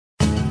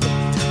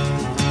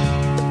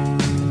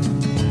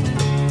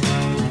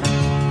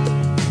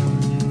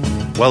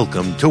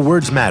Welcome to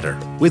Words Matter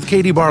with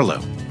Katie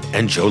Barlow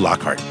and Joe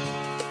Lockhart.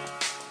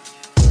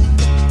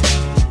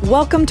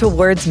 Welcome to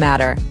Words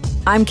Matter.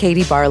 I'm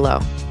Katie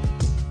Barlow.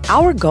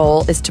 Our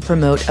goal is to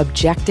promote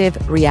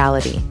objective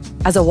reality.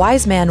 As a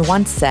wise man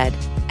once said,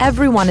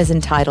 everyone is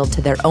entitled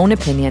to their own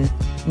opinion,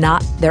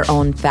 not their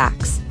own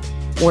facts.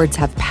 Words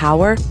have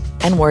power,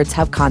 and words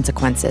have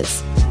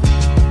consequences.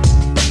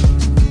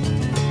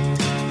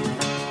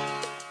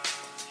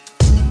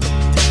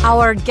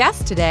 Our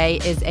guest today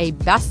is a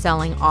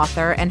best-selling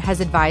author and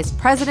has advised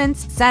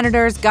presidents,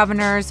 senators,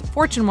 governors,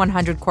 Fortune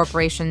 100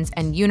 corporations,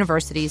 and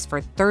universities for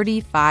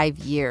 35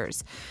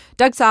 years.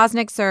 Doug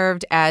Sosnick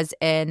served as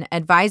an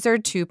advisor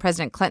to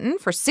President Clinton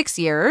for 6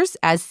 years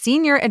as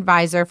senior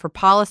advisor for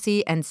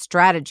policy and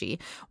strategy,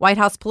 White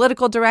House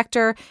political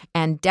director,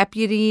 and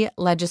deputy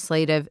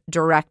legislative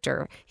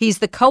director. He's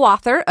the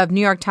co-author of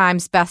New York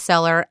Times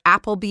bestseller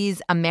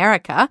Applebee's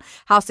America: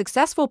 How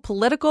Successful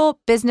Political,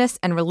 Business,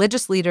 and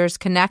Religious Leaders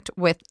Connect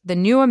with the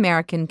New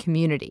American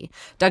Community.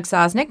 Doug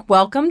Sosnick,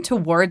 welcome to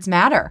Words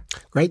Matter.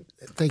 Great.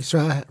 Thanks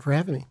for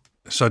having me.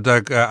 So,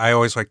 Doug, I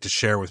always like to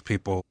share with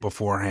people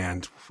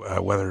beforehand,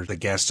 whether the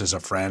guest is a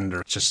friend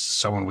or just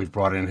someone we've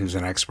brought in who's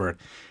an expert.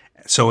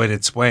 So it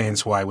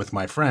explains why, with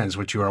my friends,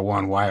 which you are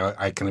one, why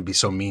I can be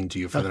so mean to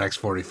you for the next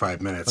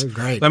 45 minutes. Oh,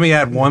 great. Let me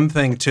add one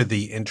thing to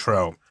the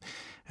intro.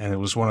 And it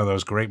was one of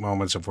those great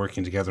moments of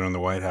working together in the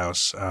White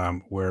House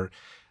where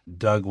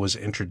Doug was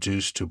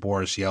introduced to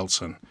Boris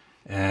Yeltsin.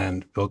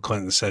 And Bill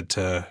Clinton said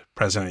to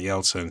President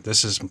Yeltsin,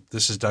 this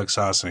is Doug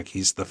Sosnick.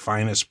 He's the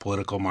finest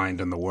political mind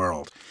in the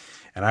world.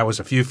 And I was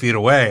a few feet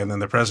away, and then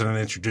the president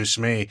introduced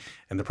me,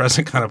 and the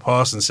president kind of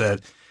paused and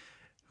said,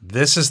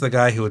 this is the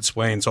guy who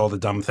explains all the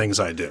dumb things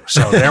I do.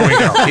 So there we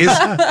go.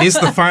 He's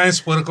the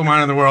finest political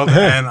mind in the world,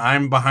 and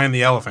I'm behind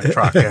the elephant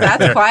truck.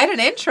 That's quite an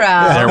intro.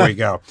 There we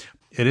go.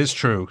 It is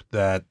true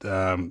that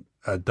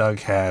Doug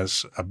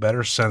has a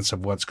better sense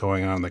of what's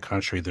going on in the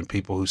country than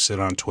people who sit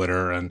on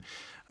Twitter and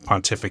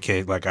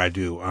pontificate like I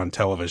do on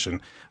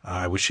television.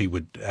 I wish he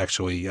would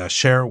actually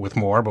share it with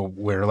more, but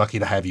we're lucky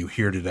to have you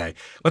here today.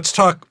 Let's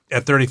talk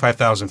at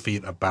 35,000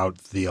 feet about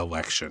the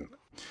election.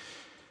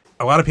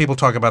 A lot of people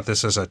talk about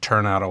this as a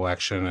turnout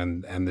election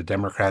and the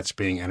Democrats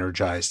being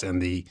energized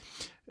and the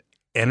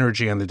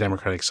energy on the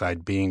Democratic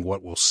side being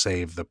what will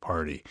save the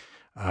party.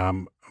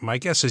 My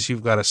guess is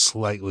you've got a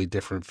slightly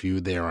different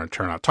view there on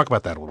turnout. Talk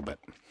about that a little bit.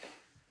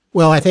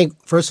 Well, I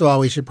think, first of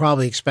all, we should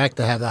probably expect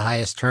to have the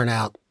highest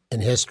turnout in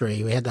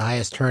history. We had the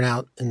highest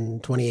turnout in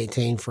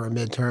 2018 for a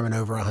midterm in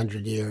over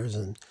 100 years.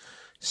 And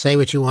say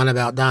what you want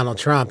about Donald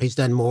Trump, he's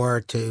done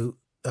more to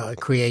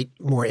create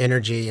more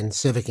energy and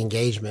civic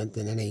engagement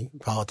than any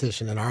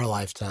politician in our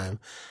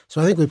lifetime.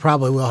 So I think we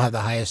probably will have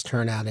the highest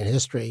turnout in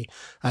history.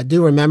 I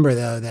do remember,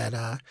 though, that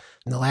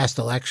in the last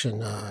election,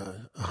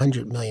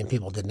 100 million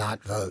people did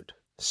not vote.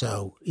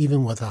 So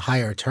even with a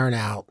higher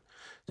turnout,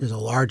 there's a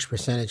large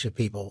percentage of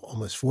people,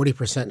 almost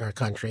 40% in our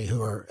country,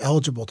 who are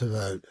eligible to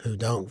vote, who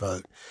don't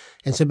vote.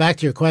 And so back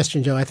to your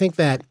question, Joe, I think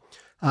that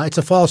it's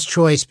a false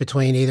choice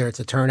between either it's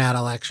a turnout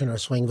election or a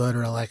swing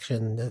voter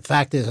election. The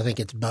fact is, I think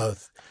it's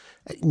both.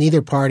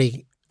 Neither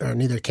party or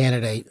neither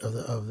candidate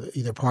of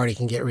either party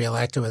can get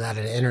reelected without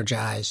an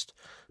energized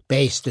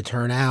base to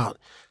turn out.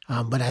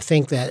 But I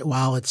think that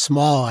while it's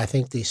small, I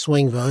think the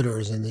swing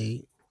voters in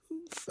the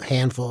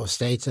handful of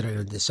states that are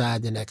going to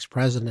decide the next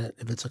president,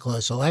 if it's a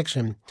close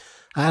election,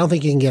 I don't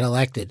think you can get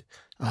elected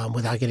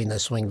without getting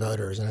those swing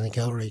voters. And I think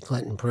Hillary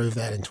Clinton proved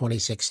that in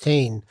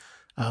 2016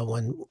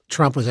 when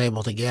Trump was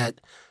able to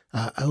get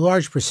a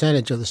large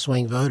percentage of the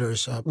swing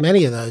voters,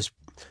 many of those,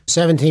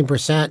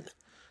 17%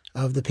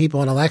 of the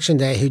on Election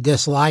Day who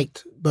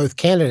disliked both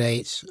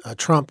candidates,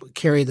 Trump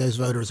carried those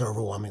voters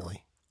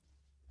overwhelmingly.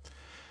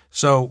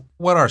 So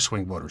what are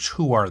swing voters?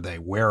 Who are they?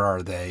 Where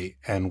are they?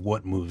 And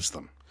what moves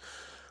them?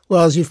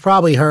 Well, as you've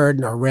probably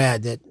heard or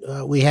read,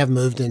 that we have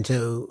moved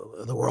into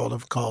the world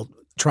of called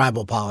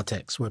tribal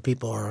politics, where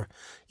people are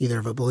either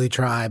of a blue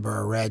tribe or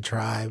a red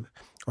tribe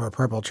or a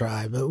purple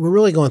tribe. But we're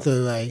really going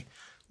through a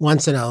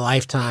once in a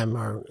lifetime,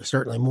 or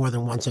certainly more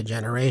than once a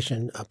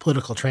generation, a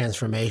political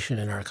transformation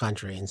in our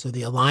country. And so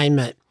the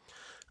alignment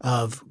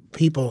of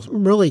people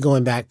really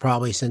going back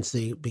probably since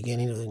the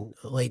beginning of the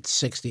late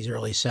 60s,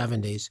 early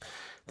 70s,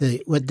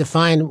 what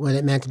defined what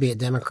it meant to be a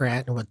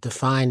Democrat and what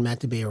defined meant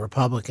to be a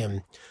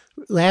Republican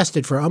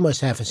lasted for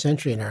almost half a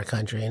century in our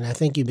country. And I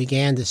think you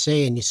began to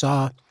see, and you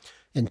saw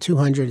in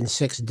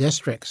 206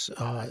 districts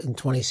in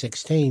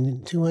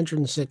 2016,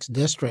 206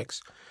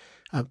 districts,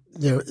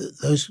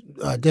 those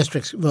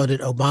districts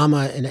voted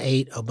Obama in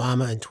 8,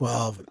 Obama in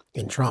 12,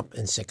 and Trump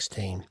in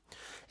 16.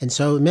 And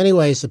so in many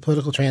ways, the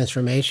political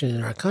transformation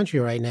in our country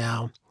right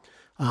now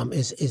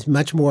is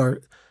much more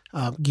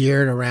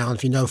geared around,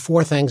 if you know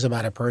 4 things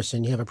about a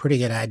person, you have a pretty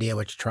good idea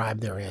which tribe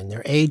they're in: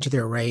 their age,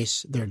 their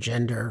race, their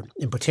gender,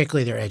 and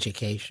particularly their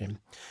education.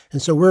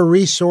 And so we're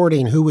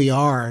resorting who we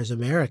are as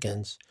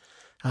Americans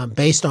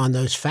based on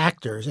those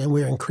factors. And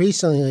we're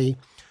increasingly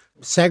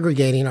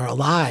segregating our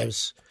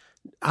lives,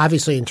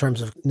 obviously in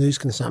terms of news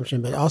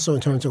consumption, but also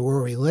in terms of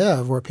where we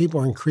live, where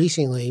people are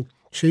increasingly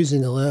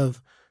choosing to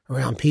live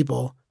around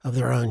people of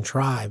their own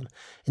tribe.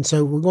 And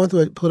so we're going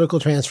through a political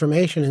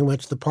transformation in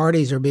which the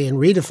parties are being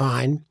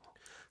redefined.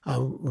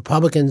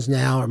 Republicans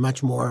now are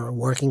much more a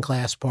working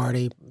class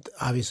party,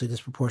 obviously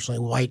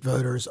disproportionately white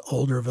voters,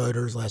 older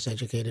voters, less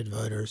educated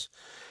voters.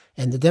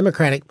 And the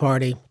Democratic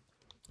Party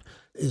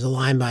is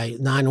aligned by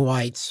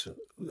non-whites,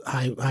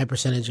 high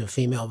percentage of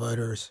female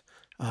voters,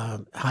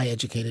 high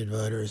educated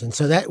voters. And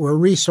so that we're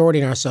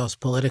resorting ourselves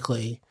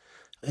politically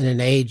in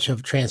an age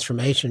of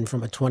transformation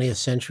from a 20th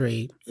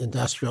century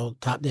industrial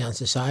top-down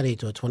society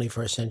to a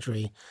 21st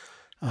century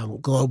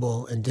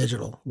global and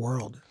digital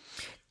world.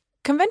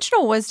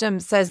 Conventional wisdom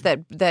says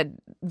that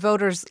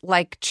voters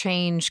like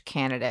change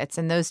candidates.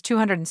 And those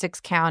 206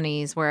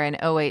 counties where in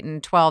 08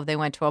 and 12 they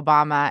went to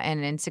Obama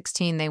and in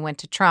 16 they went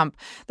to Trump,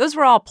 those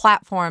were all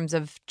platforms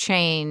of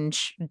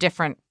change,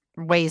 different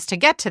ways to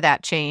get to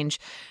that change.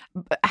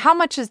 How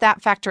much does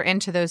that factor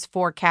into those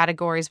four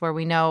categories where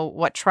we know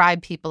what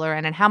tribe people are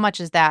in, and how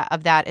much is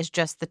that is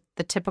just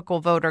the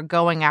typical voter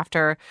going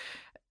after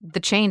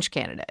the change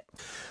candidate?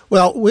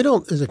 Well, we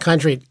don't, as a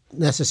country,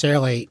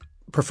 necessarily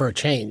prefer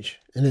change.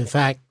 And in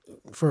fact,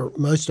 for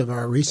most of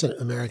our recent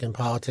American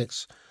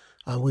politics,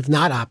 we've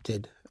not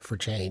opted for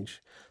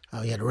change.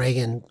 We had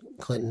Reagan,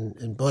 Clinton,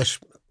 and Bush,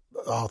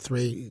 all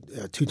three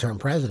two-term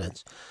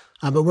presidents.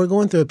 But we're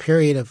going through a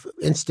period of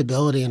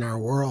instability in our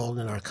world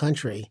and our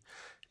country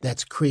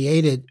that's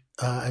created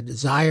a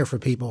desire for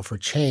people for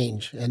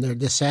change, and they're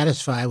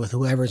dissatisfied with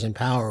whoever's in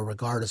power,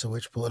 regardless of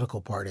which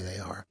political party they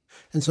are.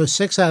 And so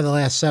 6 out of the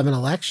last 7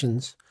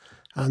 elections,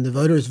 the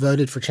voters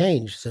voted for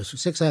change. So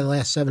 6 out of the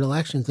last 7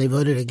 elections, they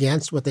voted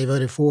against what they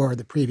voted for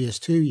the previous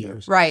 2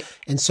 years. Right.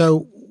 And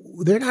so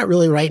they're not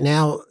really right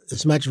now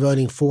as much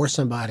voting for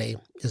somebody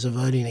as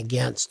voting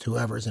against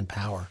whoever's in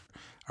power.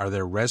 Are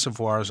there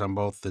reservoirs on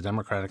both the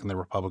Democratic and the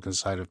Republican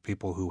side of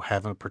people who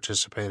haven't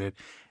participated?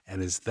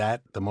 And is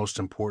that the most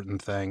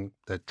important thing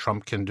that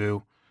Trump can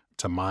do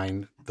to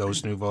mine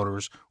those new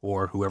voters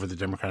or whoever the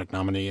Democratic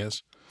nominee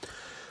is?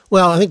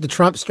 Well, I think the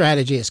Trump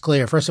strategy is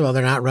clear. First of all,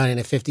 they're not running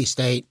a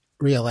 50-state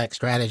reelect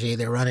strategy.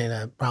 They're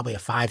running probably a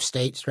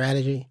 5-state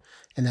strategy,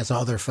 and that's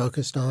all they're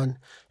focused on.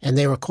 And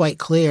they were quite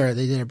clear.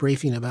 They did a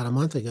briefing about a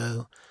month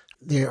ago.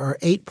 There are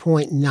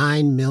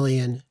 8.9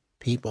 million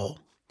people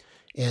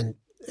in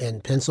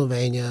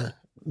Pennsylvania,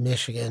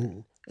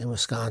 Michigan, and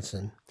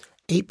Wisconsin,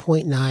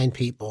 8.9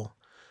 people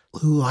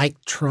who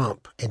liked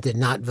Trump and did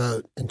not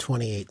vote in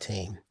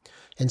 2018.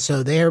 And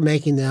so they're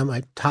making them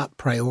a top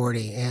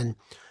priority. And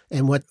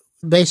what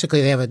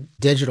basically they have a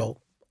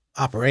digital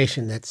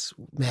operation that's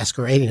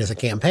masquerading as a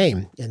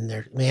campaign, and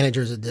their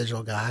manager's a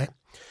digital guy.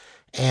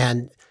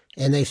 And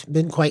they've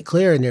been quite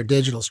clear in their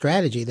digital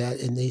strategy that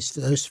in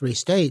those 3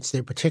 states,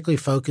 they're particularly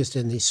focused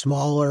in these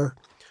smaller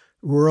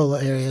rural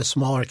areas,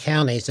 smaller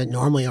counties that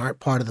normally aren't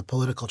part of the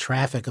political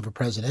traffic of a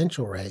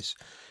presidential race.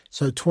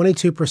 So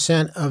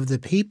 22% of the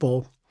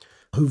people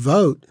who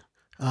vote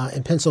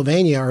in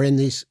Pennsylvania are in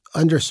these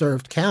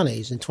underserved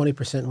counties and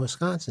 20% in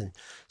Wisconsin.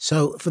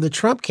 So for the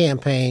Trump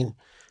campaign,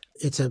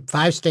 it's a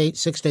 5-state,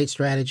 6-state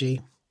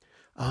strategy.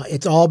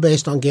 It's all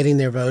based on getting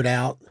their vote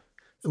out,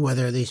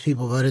 whether these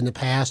people voted in the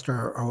past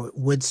or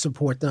would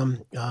support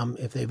them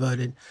if they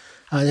voted.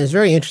 And it's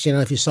very interesting. I don't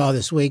know if you saw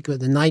this week,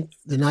 but the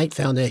Knight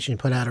Foundation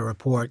put out a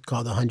report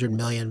called The 100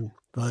 Million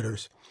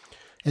Voters.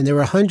 And there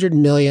were 100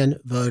 million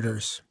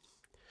voters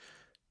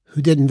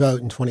who didn't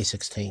vote in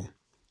 2016.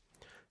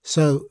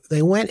 So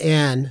they went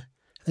in,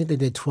 I think they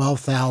did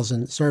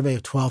survey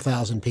of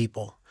 12,000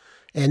 people.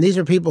 And these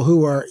are people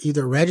who are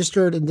either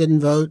registered and didn't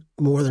vote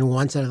more than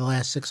once out of the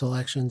last 6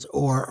 elections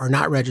or are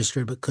not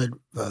registered but could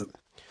vote.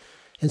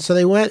 And so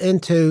they went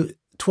into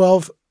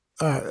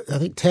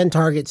 10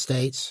 target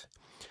states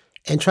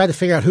and tried to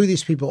figure out who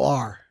these people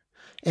are.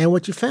 And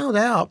what you found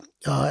out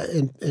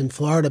in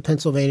Florida,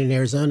 Pennsylvania, and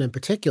Arizona in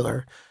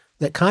particular,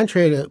 that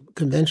contrary to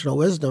conventional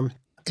wisdom,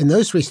 in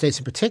those 3 states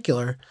in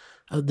particular,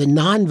 the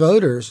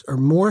non-voters are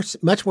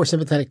much more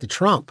sympathetic to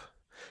Trump.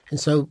 And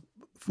so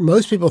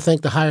most people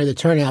think the higher the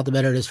turnout, the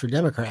better it is for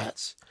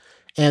Democrats.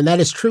 And that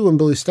is true in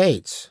blue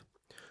states.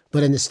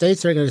 But in the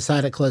states that are going to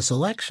decide a close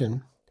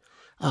election,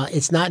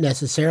 it's not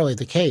necessarily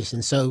the case.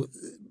 And so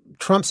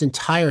Trump's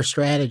entire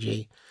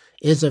strategy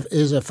is a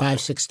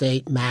 5-6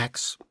 state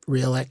max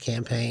reelect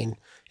campaign,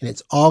 and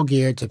it's all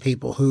geared to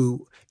people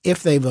who,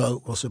 if they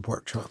vote, will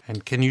support Trump.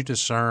 And can you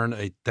discern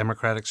a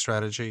Democratic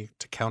strategy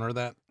to counter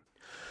that?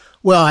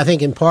 Well, I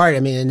think in part,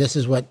 and this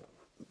is what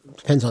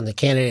depends on the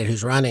candidate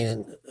who's running.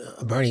 And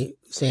Bernie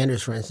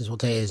Sanders, for instance, will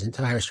tell you his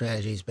entire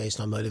strategy is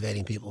based on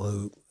motivating people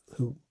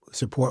who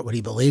support what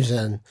he believes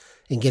in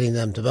and getting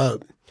them to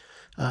vote.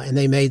 And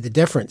they made the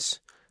difference.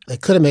 They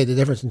could have made the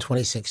difference in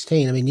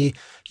 2016.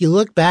 You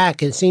look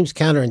back, and it seems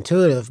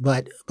counterintuitive,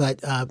 but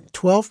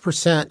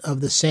 12%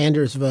 of the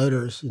Sanders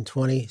voters in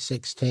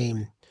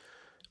 2016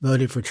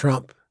 voted for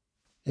Trump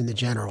in the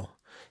general.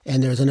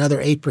 And there's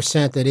another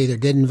 8% that either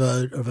didn't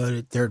vote or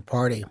voted third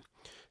party.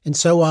 And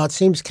so while it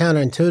seems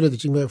counterintuitive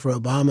that you can vote for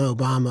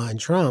Obama, and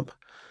Trump,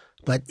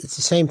 but it's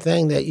the same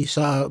thing that you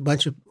saw a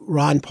bunch of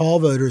Ron Paul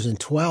voters in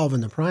 12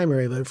 in the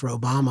primary vote for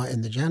Obama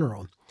in the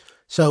general.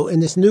 So in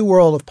this new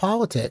world of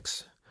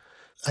politics,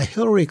 a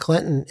Hillary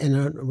Clinton and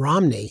a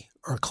Romney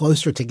are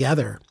closer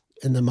together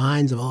in the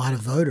minds of a lot of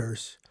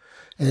voters.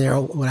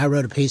 And when I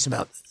wrote a piece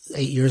about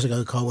 8 years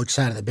ago called "Which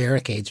Side of the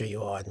Barricades Are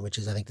You On?", which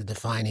is, I think, the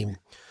defining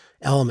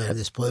element of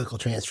this political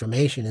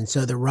transformation. And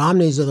so the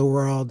Romneys of the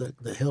world,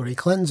 the Hillary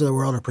Clintons of the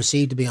world are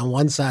perceived to be on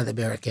one side of the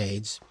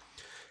barricades,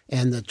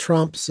 and the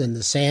Trumps and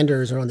the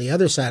Sanders are on the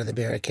other side of the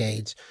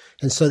barricades.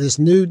 And so this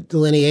new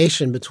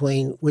delineation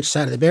between which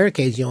side of the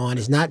barricades you're on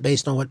is not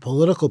based on what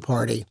political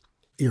party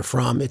you're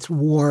from. It's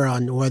war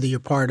on whether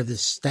you're part of the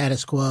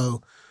status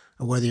quo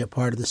or whether you're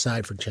part of the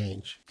side for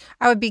change.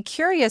 I would be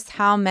curious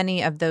how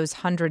many of those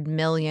 100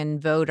 million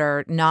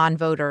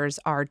non-voters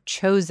are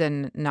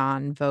chosen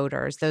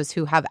non-voters, those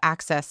who have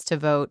access to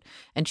vote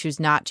and choose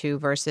not to,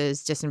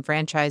 versus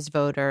disenfranchised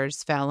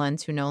voters,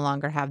 felons who no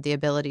longer have the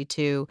ability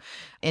to,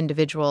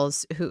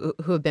 individuals who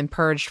have been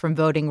purged from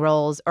voting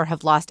rolls or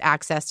have lost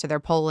access to their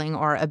polling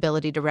or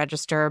ability to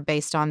register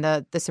based on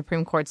the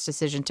Supreme Court's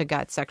decision to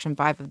gut Section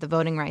 5 of the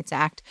Voting Rights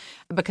Act.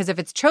 Because if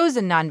it's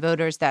chosen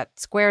non-voters, that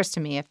squares to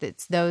me. If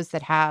it's those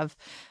that have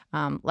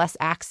less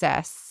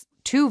access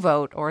to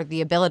vote or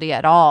the ability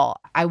at all,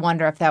 I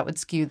wonder if that would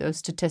skew those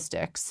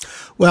statistics.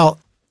 Well,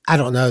 I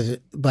don't know,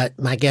 but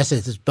my guess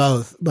is it's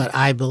both. But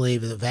I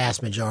believe the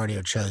vast majority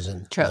are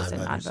chosen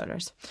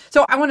non-voters.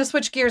 So I want to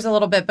switch gears a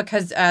little bit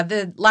because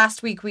the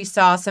last week we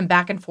saw some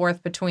back and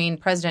forth between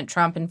President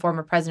Trump and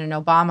former President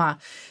Obama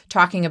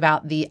talking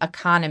about the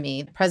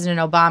economy. President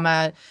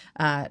Obama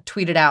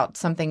tweeted out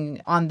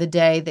something on the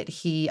day that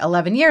he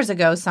 11 years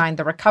ago signed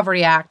the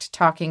Recovery Act,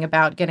 talking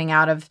about getting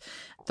out of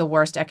the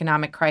worst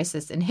economic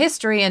crisis in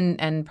history.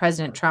 And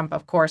President Trump,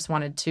 of course,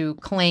 wanted to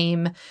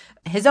claim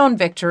his own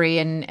victory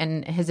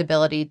and his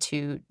ability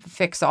to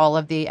fix all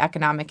of the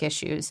economic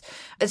issues.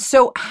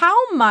 So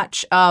how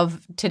much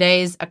of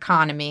today's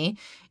economy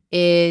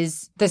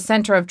is the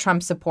center of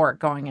Trump's support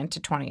going into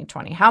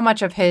 2020? How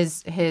much of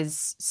his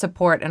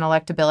support and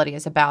electability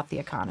is about the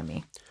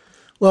economy?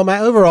 Well, my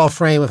overall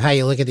frame of how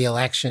you look at the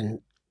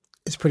election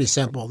is pretty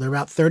simple. There are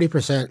about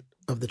 30%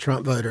 of the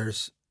Trump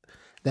voters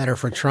that are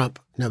for Trump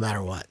no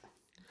matter what.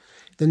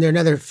 Then there are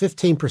another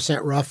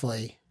 15%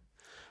 roughly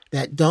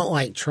that don't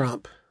like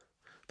Trump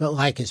but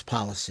like his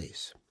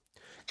policies.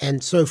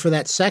 And so for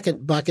that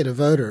second bucket of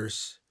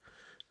voters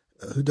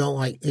who don't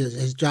like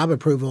his job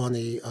approval on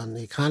the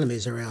economy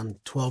is around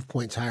 12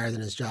 points higher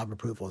than his job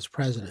approval as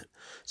president.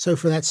 So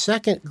for that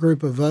second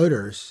group of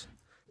voters,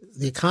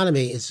 the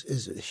economy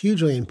is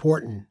hugely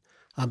important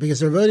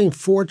because they're voting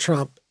for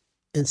Trump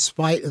in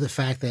spite of the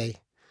fact they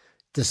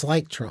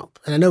dislike Trump.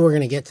 And I know we're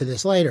going to get to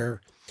this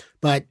later,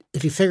 but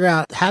if you figure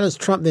out how does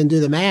Trump then do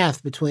the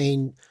math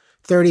between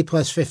 30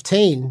 plus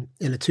 15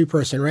 in a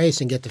two-person race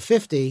and get to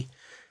 50,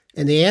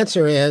 and the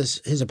answer is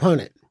his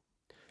opponent.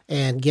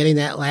 And getting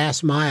that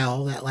last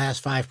mile, that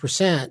last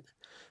 5%,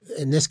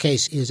 in this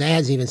case, his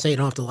ads even say you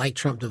don't have to like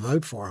Trump to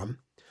vote for him.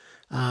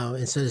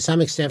 And so to some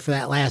extent for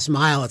that last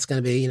mile, it's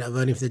going to be,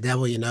 voting for the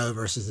devil you know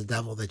versus the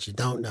devil that you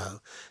don't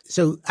know.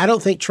 So I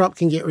don't think Trump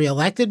can get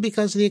reelected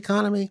because of the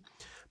economy.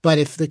 But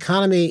if the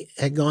economy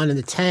had gone in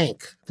the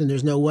tank, then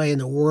there's no way in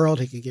the world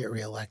he could get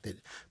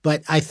reelected.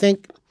 But I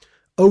think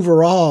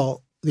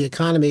overall, the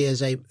economy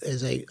is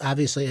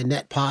obviously a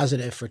net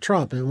positive for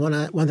Trump. And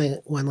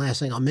one last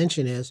thing I'll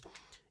mention is,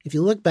 if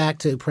you look back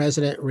to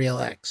President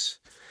reelects,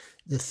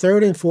 the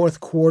third and fourth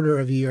quarter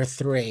of year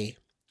 3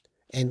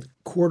 and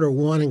quarter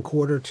 1 and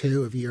quarter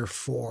 2 of year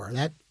 4,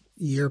 that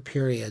year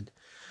period,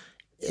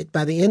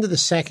 by the end of the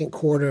second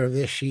quarter of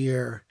this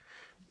year,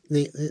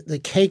 the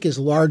cake is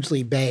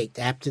largely baked,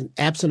 absent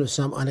of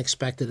some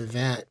unexpected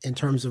event in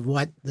terms of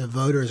what the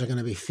voters are going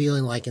to be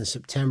feeling like in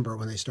September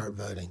when they start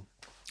voting.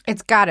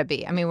 It's got to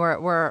be. I mean,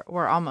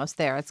 we're almost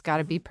there. It's got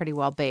to be pretty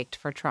well baked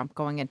for Trump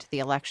going into the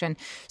election.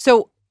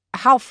 So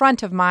how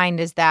front of mind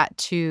is that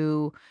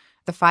to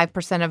the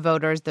 5% of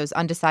voters, those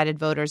undecided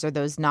voters, or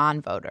those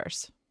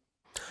non-voters?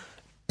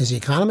 Is the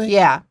economy?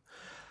 Yeah.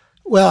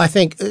 Well, I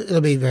think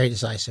it'll be very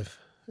decisive.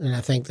 And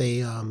I think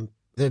there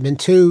have been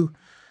two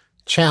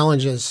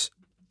challenges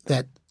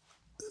that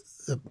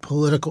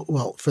for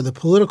the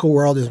political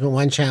world, there's been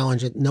one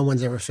challenge that no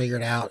one's ever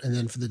figured out. And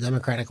then for the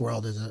Democratic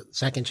world, there's a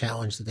second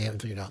challenge that they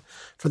haven't figured out.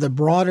 For the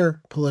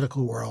broader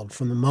political world,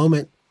 from the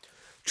moment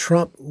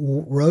Trump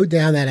rode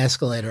down that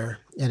escalator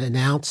and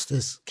announced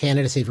his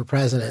candidacy for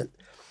president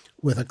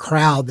with a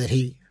crowd that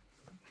he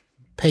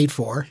paid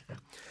for,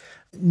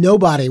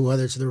 nobody,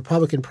 whether it's the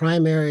Republican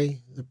primary,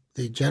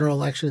 the general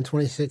election in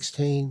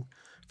 2016,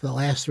 for the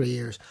last 3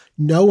 years,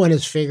 no one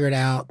has figured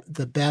out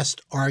the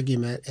best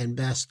argument and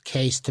best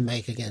case to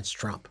make against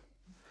Trump.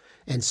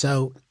 And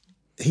so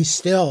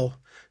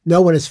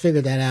no one has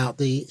figured that out.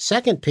 The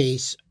second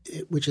piece,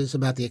 which is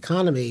about the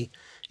economy,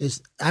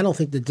 is I don't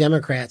think the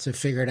Democrats have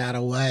figured out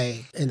a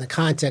way in the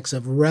context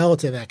of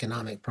relative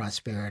economic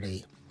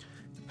prosperity,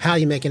 how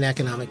you make an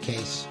economic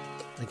case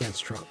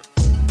against Trump.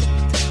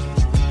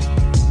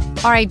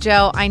 All right,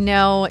 Joe, I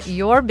know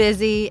you're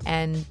busy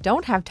and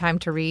don't have time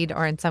to read,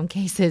 or in some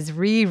cases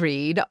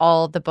reread,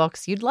 all the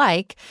books you'd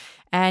like.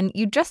 And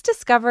you just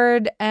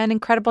discovered an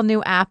incredible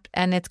new app,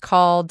 and it's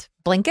called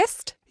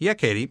Blinkist. Yeah,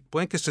 Katie,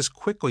 Blinkist is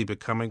quickly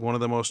becoming one of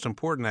the most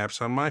important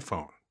apps on my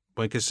phone.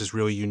 Blinkist is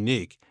really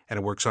unique, and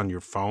it works on your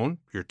phone,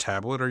 your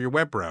tablet, or your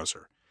web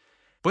browser.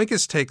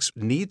 Blinkist takes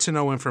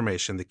need-to-know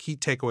information, the key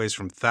takeaways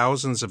from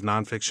thousands of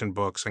nonfiction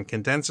books, and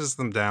condenses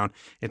them down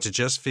into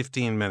just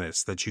 15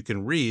 minutes that you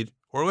can read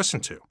or listen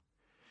to.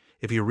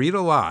 If you read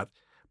a lot,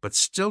 but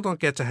still don't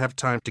get to have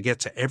time to get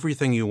to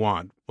everything you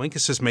want,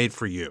 Blinkist is made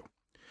for you.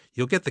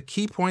 You'll get the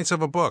key points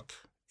of a book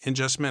in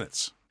just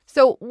minutes.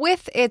 So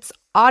with its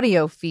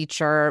audio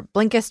feature,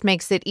 Blinkist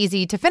makes it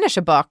easy to finish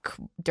a book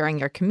during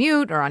your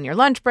commute or on your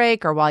lunch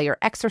break or while you're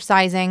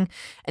exercising.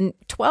 And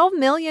 12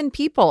 million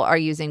people are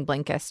using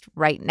Blinkist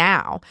right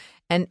now.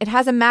 And it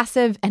has a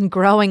massive and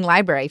growing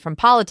library from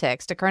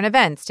politics to current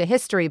events to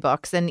history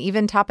books and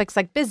even topics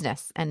like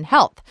business and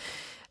health.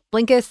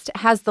 Blinkist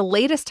has the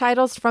latest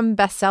titles from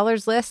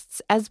bestsellers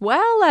lists, as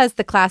well as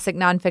the classic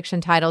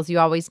nonfiction titles you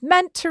always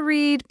meant to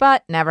read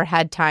but never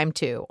had time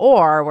to,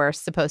 or were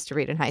supposed to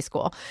read in high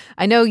school.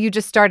 I know you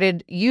just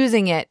started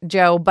using it,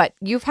 Joe, but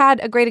you've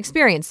had a great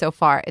experience so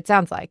far, it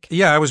sounds like.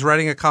 Yeah, I was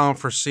writing a column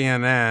for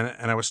CNN,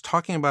 and I was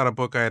talking about a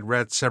book I had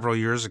read several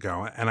years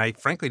ago, and I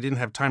frankly didn't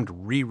have time to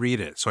reread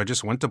it. So I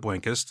just went to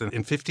Blinkist, and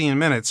in 15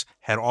 minutes,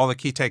 had all the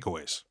key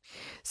takeaways.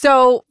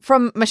 So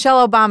from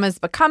Michelle Obama's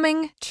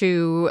Becoming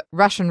to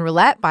Russian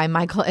Roulette by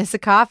Michael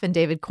Isikoff and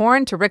David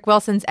Korn to Rick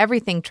Wilson's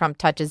Everything Trump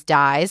Touches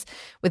Dies,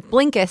 with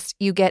Blinkist,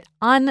 you get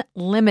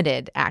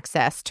unlimited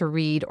access to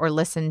read or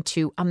listen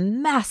to a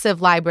massive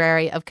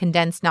library of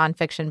condensed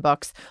nonfiction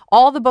books,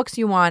 all the books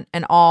you want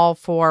and all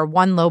for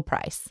one low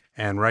price.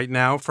 And right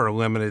now, for a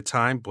limited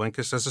time,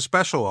 Blinkist has a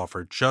special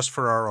offer just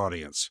for our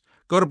audience.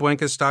 Go to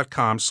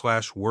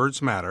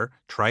Blinkist.com/wordsmatter,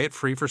 try it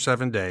free for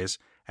 7 days,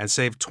 and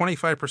save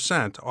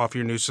 25% off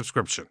your new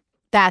subscription.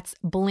 That's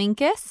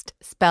Blinkist,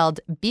 spelled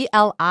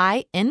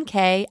Blinkist,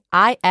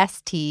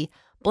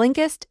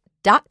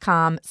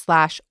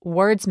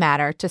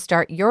 Blinkist.com/wordsmatter to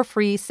start your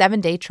free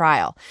 7-day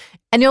trial.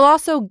 And you'll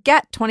also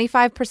get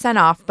 25%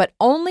 off, but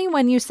only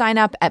when you sign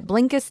up at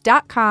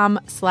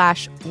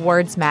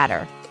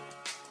Blinkist.com/wordsmatter.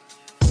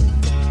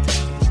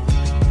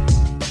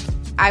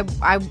 I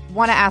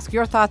want to ask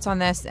your thoughts on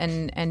this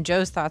and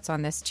Joe's thoughts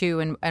on this,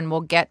 too, and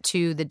we'll get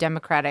to the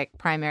Democratic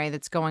primary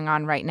that's going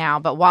on right now.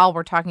 But while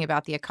we're talking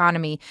about the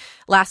economy,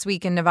 last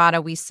week in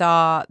Nevada, we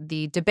saw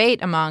the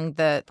debate among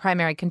the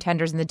primary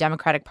contenders in the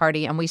Democratic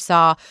Party, and we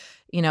saw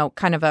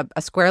kind of a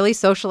squarely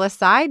socialist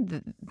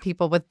side,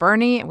 people with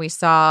Bernie. We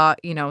saw,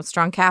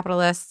 strong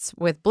capitalists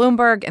with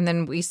Bloomberg. And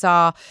then we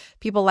saw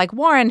people like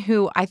Warren,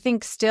 who I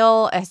think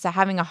still is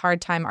having a hard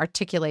time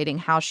articulating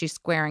how she's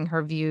squaring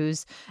her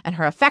views and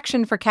her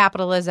affection for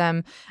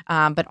capitalism,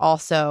 but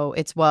also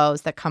its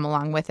woes that come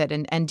along with it,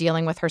 and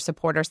dealing with her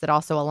supporters that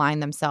also align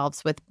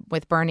themselves with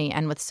Bernie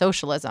and with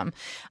socialism.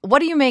 What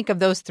do you make of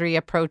those three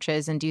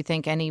approaches? And do you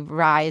think any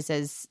rise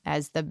as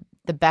the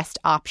best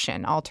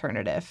option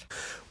alternative?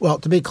 Well,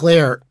 to be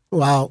clear,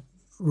 while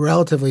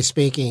relatively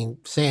speaking,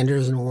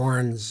 Sanders and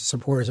Warren's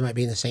supporters might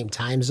be in the same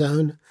time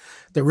zone,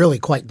 they're really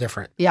quite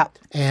different. Yeah.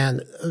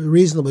 And a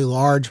reasonably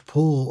large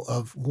pool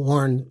of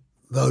Warren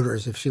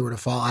voters, if she were to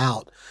fall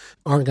out,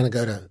 aren't going to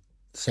go to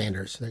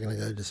Sanders. They're going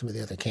to go to some of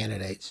the other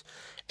candidates.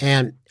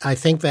 And I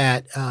think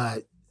that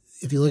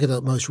if you look at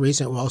the most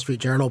recent Wall Street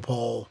Journal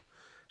poll,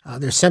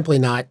 there's simply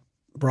not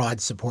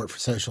broad support for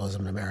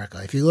socialism in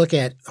America. If you look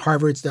at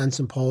Harvard's done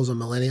some polls on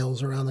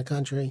millennials around the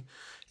country,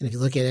 and if you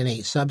look at any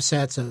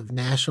subsets of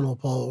national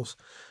polls,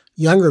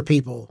 younger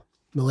people,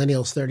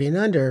 millennials 30 and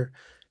under,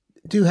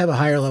 do have a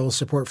higher level of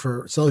support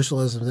for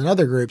socialism than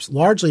other groups,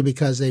 largely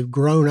because they've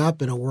grown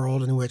up in a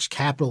world in which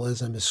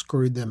capitalism has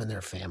screwed them and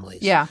their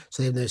families. Yeah.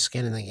 So they have no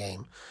skin in the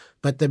game.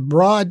 But the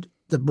broad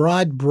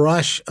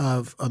brush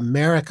of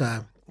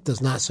America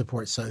does not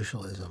support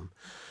socialism.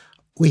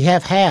 We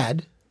have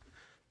had,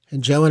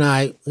 and Joe and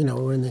I,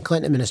 we're in the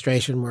Clinton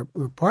administration,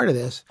 we're part of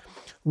this.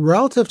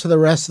 Relative to the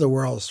rest of the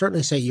world,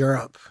 certainly say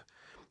Europe,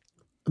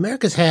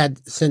 America's had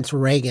since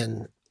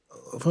Reagan,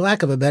 for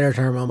lack of a better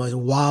term, almost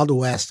Wild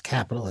West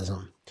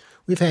capitalism.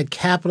 We've had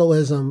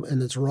capitalism in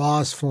its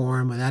rawest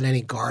form without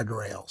any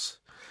guardrails.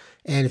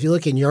 And if you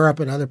look in Europe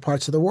and other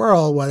parts of the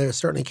world, while there's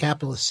certainly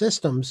capitalist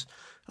systems,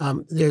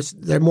 there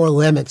are more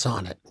limits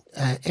on it.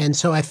 And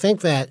so I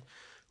think that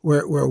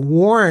where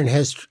Warren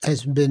has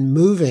been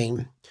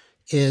moving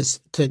is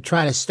to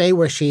try to stay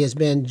where she has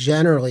been,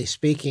 generally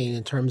speaking,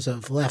 in terms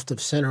of left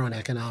of center on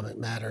economic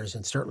matters,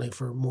 and certainly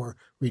for more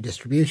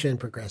redistribution,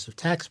 progressive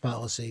tax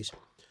policies.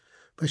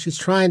 But she's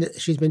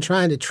been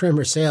trying to trim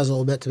her sails a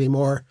little bit to be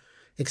more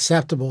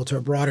acceptable to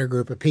a broader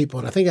group of people.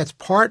 And I think that's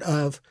part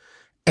of,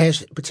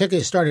 as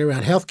particularly starting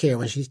around healthcare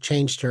when she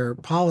changed her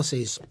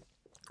policies,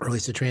 or at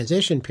least the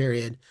transition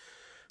period,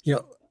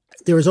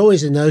 there was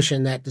always a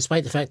notion that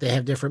despite the fact they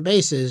have different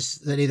bases,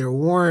 that either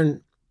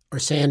Warren or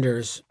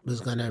Sanders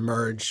was going to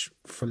emerge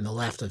from the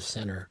left of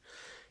center.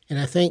 And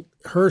I think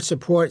her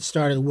support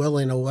started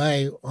willing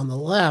away on the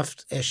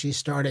left as she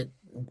started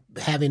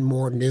having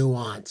more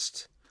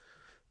nuanced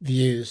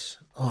views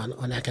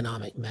on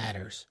economic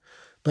matters.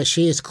 But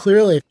she is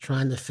clearly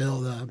trying to fill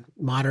the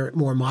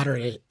more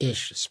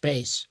moderate-ish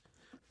space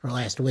for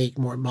last week,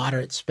 more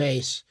moderate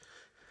space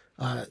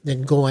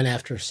than going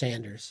after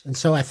Sanders. And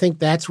so I think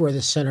that's where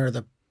the center of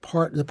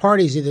the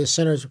parties, either the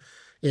center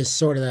is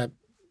sort of the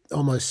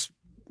almost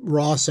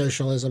raw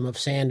socialism of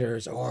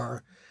Sanders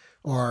or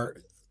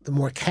the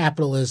more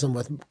capitalism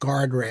with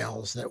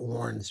guardrails that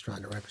Warren's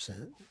trying to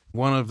represent.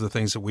 One of the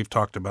things that we've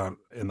talked about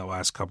in the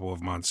last couple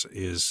of months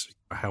is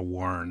how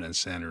Warren and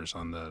Sanders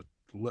on the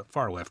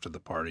far left of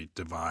the party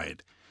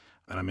divide.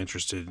 And I'm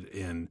interested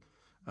in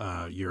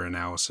your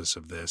analysis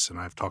of this. And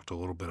I've talked a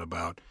little bit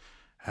about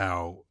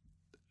how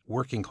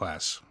working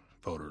class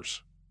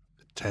voters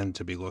tend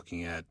to be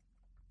looking at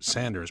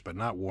Sanders, but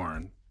not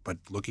Warren, but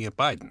looking at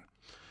Biden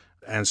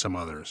and some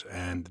others.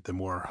 And the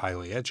more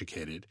highly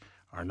educated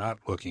are not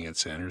looking at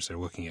Sanders, they're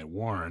looking at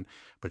Warren.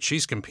 But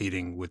she's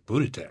competing with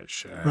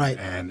Buttigieg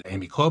and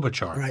Amy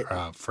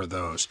Klobuchar for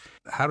those.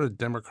 How do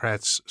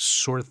Democrats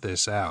sort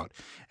this out?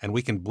 And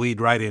we can bleed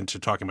right into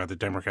talking about the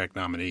Democratic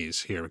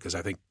nominees here because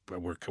I think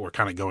we're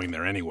kind of going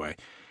there anyway.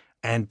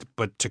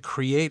 But to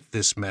create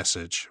this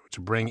message,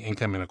 to bring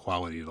income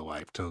inequality to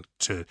life, to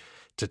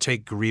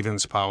take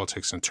grievance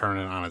politics and turn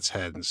it on its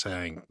head and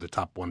saying the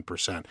top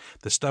 1%,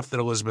 the stuff that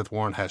Elizabeth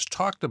Warren has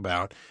talked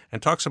about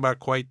and talks about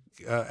quite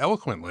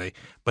eloquently,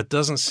 but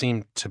doesn't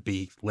seem to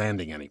be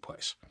landing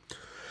anyplace.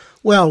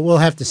 Well, we'll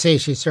have to see.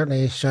 She's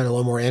certainly shown a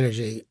little more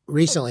energy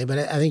recently, but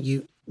I think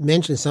you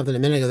mentioned something a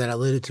minute ago that I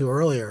alluded to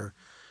earlier,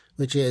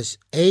 which is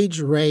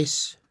age,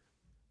 race,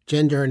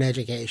 gender, and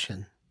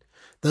education.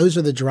 Those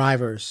are the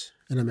drivers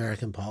in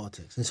American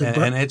politics.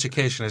 And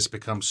education has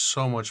become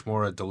so much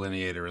more a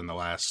delineator in the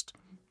last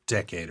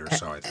decade or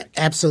so, I think.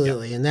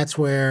 Absolutely. Yeah. And that's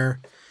where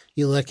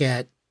you look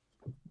at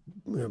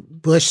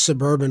Bush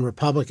suburban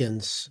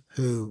Republicans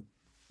who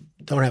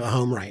don't have a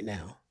home right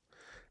now.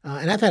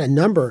 And I've had a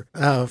number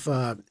of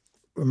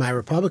my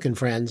Republican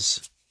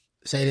friends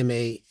say to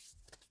me,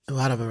 a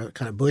lot of them are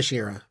kind of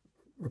Bush-era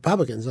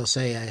Republicans. They'll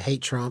say, I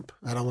hate Trump.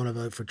 I don't want to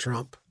vote for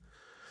Trump.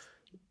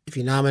 If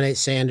you nominate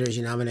Sanders,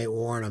 you nominate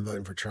Warren, I'm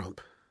voting for Trump.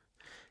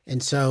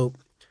 And so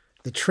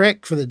the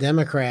trick for the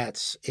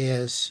Democrats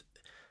is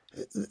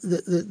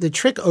the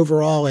trick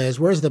overall is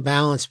where's the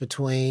balance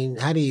between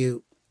how do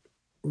you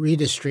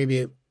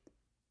redistribute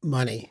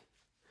money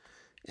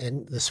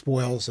and the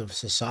spoils of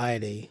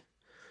society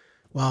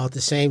while at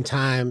the same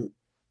time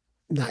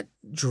not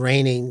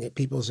draining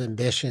people's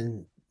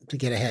ambition to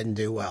get ahead and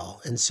do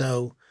well. And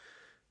so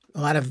a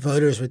lot of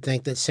voters would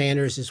think that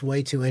Sanders is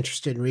way too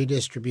interested in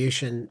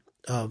redistribution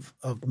of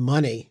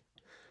money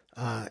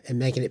and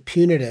making it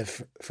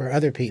punitive for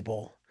other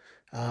people.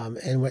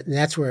 And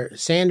that's where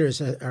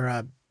Sanders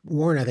or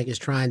Warren, I think, is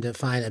trying to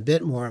find a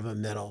bit more of a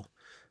middle.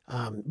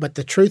 But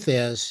the truth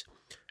is,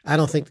 I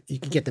don't think you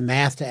can get the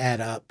math to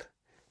add up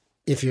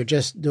if you're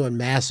just doing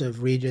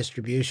massive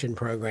redistribution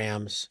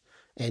programs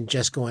and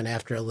just going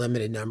after a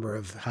limited number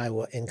of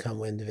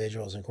high-income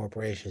individuals and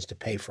corporations to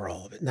pay for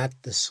all of it, not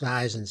the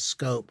size and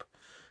scope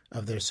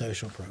of their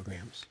social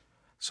programs.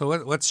 So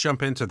let's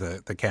jump into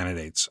the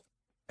candidates.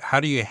 How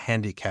do you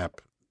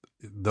handicap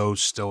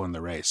those still in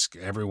the race?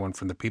 Everyone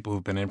from the people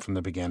who've been in from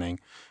the beginning,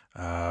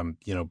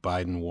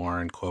 Biden,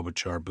 Warren,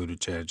 Klobuchar,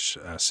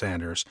 Buttigieg,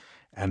 Sanders,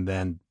 and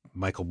then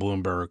Michael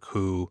Bloomberg,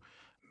 who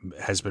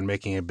has been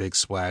making a big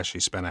splash. He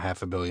spent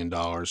 $500 million,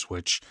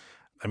 which,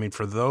 I mean,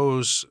 for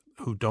those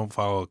who don't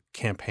follow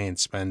campaign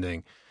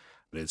spending,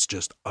 it's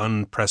just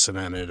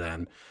unprecedented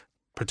and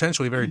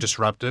potentially very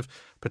disruptive,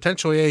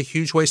 potentially a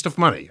huge waste of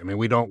money. I mean,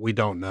 we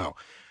don't know.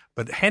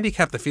 But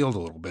handicap the field a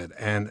little bit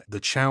and the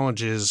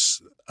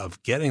challenges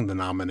of getting the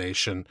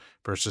nomination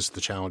versus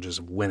the challenges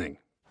of winning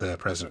the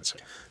presidency.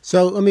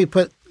 So let me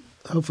put,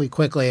 hopefully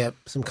quickly,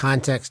 some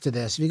context to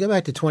this. If you go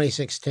back to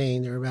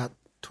 2016, there were about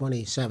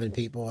 27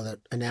 people that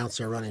announced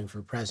they're running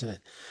for president.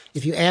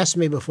 If you asked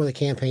me before the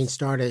campaign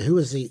started who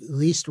was the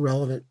least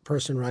relevant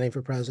person running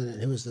for president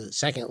and who was the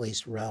second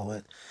least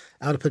relevant,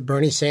 I would have put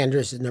Bernie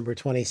Sanders at number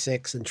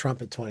 26 and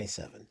Trump at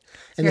 27.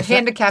 And you're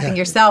handicapping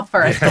yourself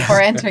first before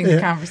entering the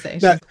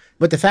conversation.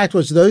 But the fact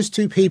was those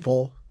two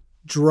people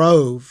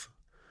drove –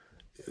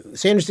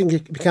 Sanders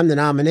didn't become the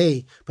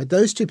nominee, but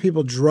those two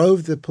people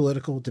drove the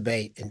political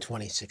debate in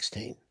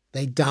 2016.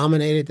 They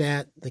dominated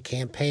that. The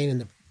campaign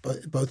and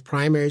both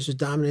primaries was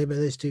dominated by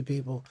those two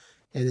people,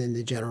 and then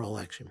the general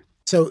election.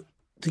 So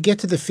to get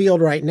to the field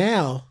right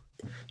now,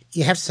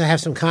 you have to have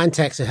some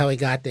context of how he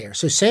got there.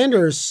 So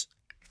Sanders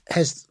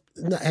has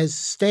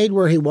stayed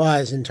where he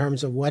was in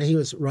terms of what he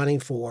was running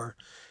for.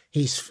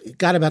 He's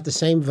got about the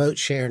same vote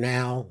share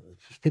now,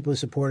 people who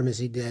support him as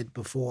he did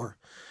before.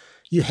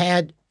 You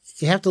have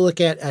to look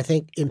at, I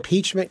think,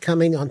 impeachment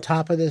coming on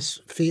top of this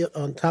field,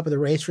 on top of the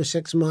race for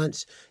 6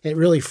 months. It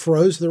really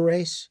froze the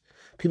race.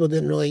 People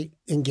didn't really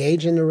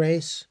engage in the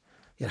race.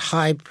 You had a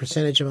high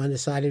percentage of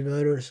undecided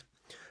voters.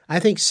 I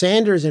think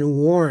Sanders and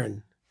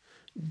Warren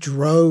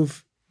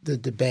drove the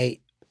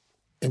debate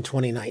in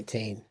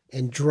 2019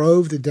 and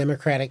drove the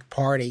Democratic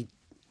Party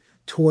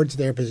towards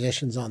their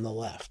positions on the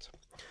left.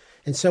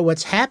 And so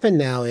what's happened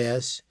now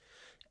is,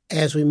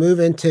 as we move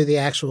into the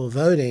actual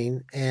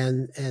voting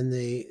and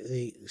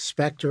the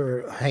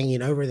specter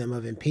hanging over them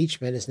of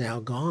impeachment is now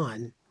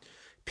gone,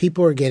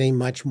 people are getting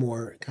much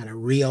more kind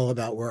of real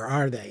about where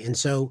are they. And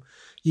so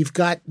you've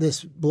got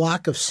this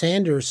block of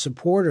Sanders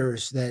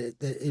supporters that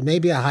it may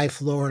be a high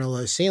floor and a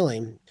low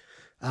ceiling,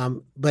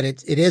 but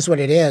it is what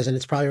it is, and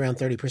it's probably around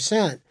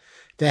 30%,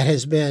 that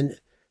has been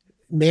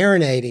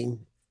marinating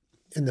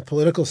in the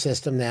political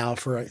system now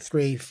for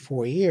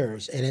 3-4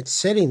 years, and it's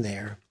sitting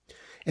there.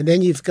 And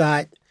then you've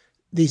got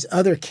these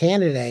other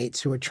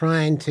candidates who are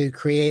trying to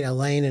create a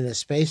lane and a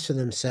space for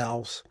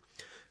themselves.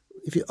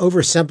 If you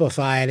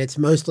oversimplify it, it's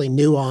mostly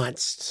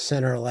nuanced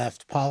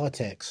center-left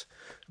politics,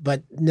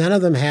 but none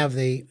of them have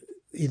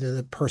either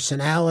the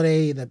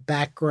personality, the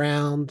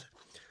background,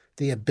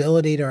 the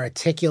ability to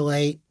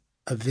articulate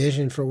a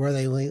vision for where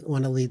they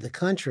want to lead the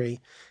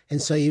country.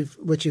 And so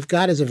what you've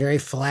got is a very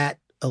flat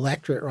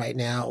electorate right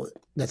now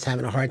that's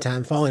having a hard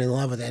time falling in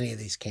love with any of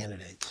these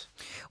candidates.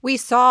 We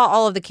saw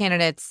all of the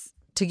candidates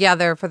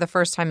together for the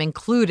first time,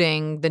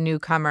 including the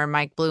newcomer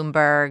Mike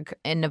Bloomberg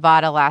in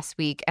Nevada last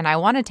week. And I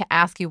wanted to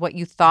ask you what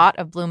you thought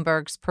of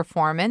Bloomberg's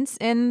performance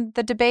in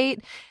the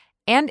debate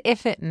and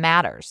if it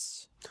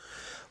matters.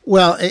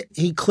 Well,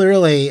 he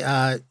clearly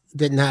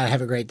did not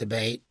have a great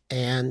debate.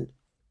 And,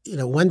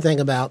 one thing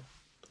about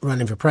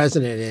running for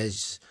president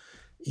is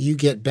you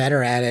get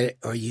better at it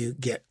or you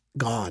get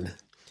gone.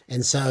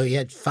 And so you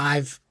had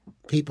 5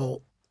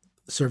 people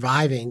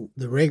surviving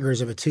the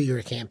rigors of a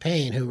 2-year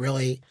campaign who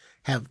really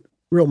have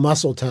real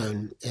muscle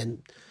tone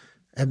and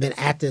have been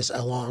at this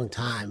a long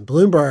time.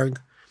 Bloomberg,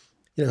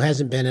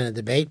 hasn't been in a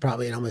debate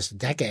probably in almost a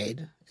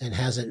decade and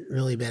hasn't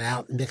really been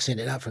out mixing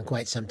it up for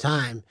quite some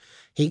time.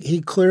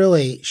 He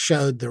clearly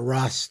showed the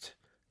rust,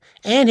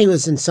 and he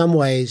was in some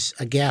ways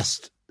a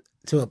guest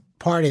to a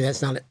party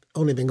that's not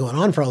only been going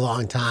on for a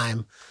long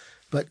time,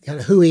 but kind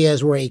of who he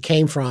is, where he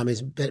came from,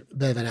 is a bit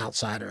of an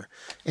outsider.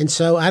 And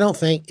so I don't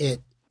think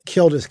it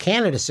killed his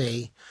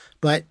candidacy,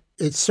 but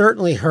it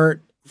certainly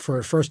hurt for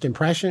a first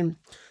impression.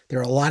 There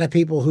are a lot of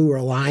people who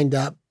were lined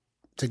up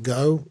to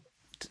go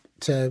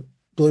to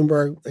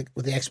Bloomberg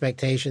with the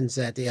expectations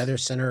that the other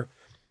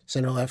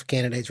center-left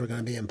candidates were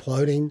going to be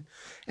imploding.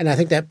 And I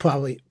think that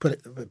probably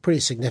put a pretty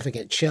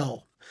significant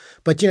chill.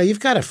 But, you've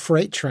got a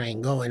freight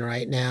train going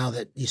right now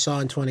that you saw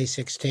in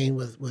 2016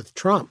 with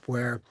Trump,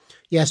 where,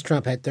 yes,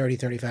 Trump had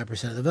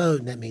 35% of the vote,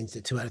 and that means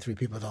that 2 out of 3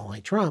 people don't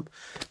like Trump.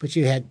 But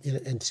you had,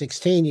 in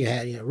 16, you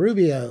had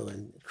Rubio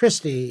and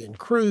Christie and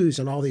Cruz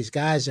and all these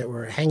guys that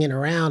were hanging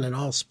around and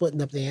all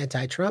splitting up the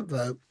anti-Trump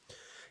vote.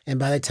 And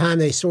by the time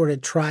they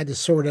tried to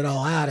sort it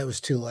all out, it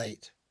was too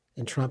late.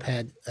 And Trump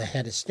had a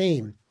head of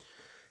steam.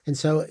 And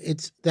so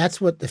that's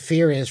what the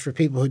fear is for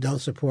people who don't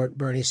support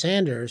Bernie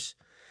Sanders,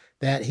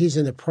 that he's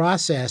in the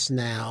process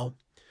now,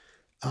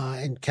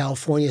 and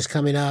California's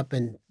coming up,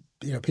 and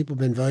people have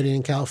been voting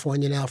in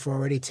California now for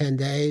already 10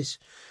 days,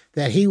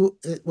 that he,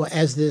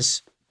 as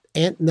this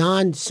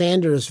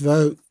non-Sanders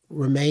vote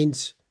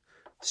remains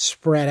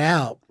spread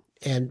out,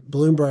 and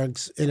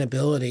Bloomberg's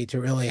inability to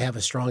really have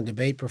a strong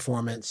debate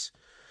performance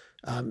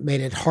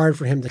made it hard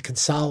for him to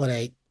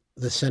consolidate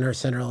the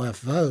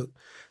center-left vote.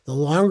 The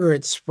longer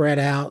it's spread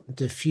out,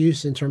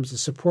 diffuse in terms of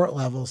support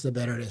levels, the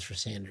better it is for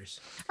Sanders.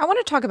 I want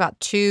to talk about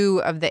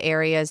 2 of the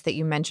areas that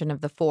you mentioned of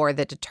the 4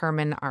 that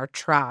determine our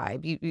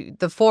tribe.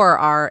 The 4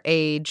 are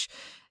age,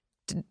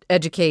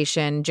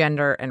 education,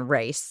 gender, and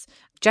race.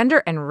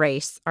 Gender and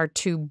race are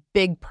 2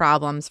 big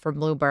problems for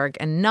Bloomberg,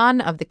 and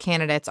none of the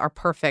candidates are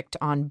perfect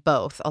on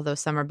both, although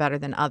some are better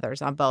than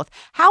others on both.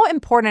 How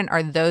important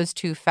are those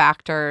 2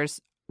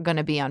 factors going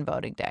to be on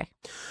voting day?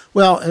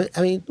 Well,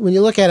 I mean, when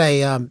you look at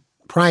a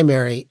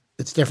primary,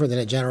 it's different than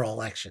a general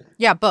election.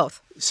 Yeah,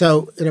 both.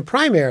 So in a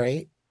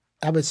primary,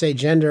 I would say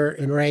gender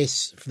and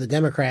race for the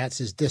Democrats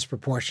is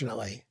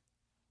disproportionately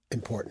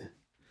important.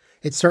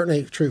 It's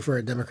certainly true for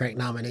a Democratic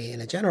nominee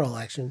in a general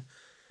election.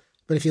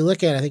 But if you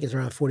look at it, I think it's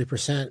around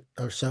 40%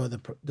 or so of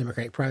the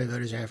Democratic primary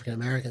voters are African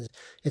Americans.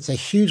 It's a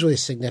hugely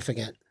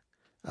significant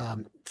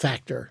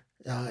factor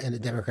in the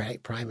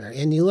Democratic primary.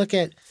 And you look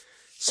at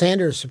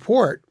Sanders'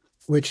 support,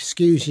 which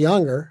skews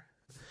younger,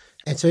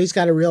 and so he's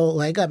got a real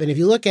leg up. And if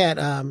you look at,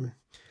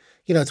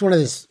 it's one of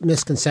the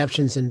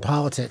misconceptions in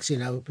politics,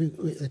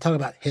 they talk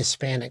about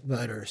Hispanic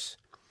voters.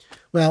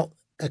 Well,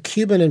 a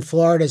Cuban in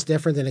Florida is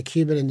different than a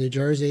Cuban in New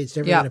Jersey. It's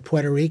different than a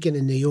Puerto Rican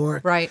in New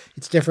York. Right.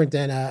 It's different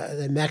than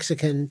a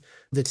Mexican.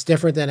 It's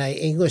different than an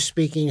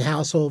English-speaking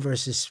household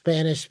versus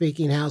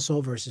Spanish-speaking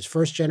household versus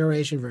first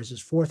generation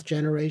versus fourth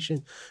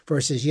generation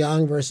versus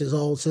young versus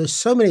old. So there's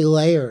so many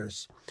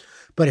layers.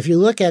 But if you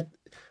look at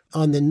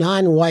on the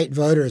non-white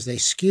voters, they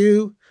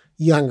skew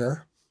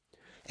younger,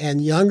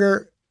 and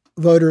younger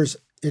voters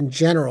in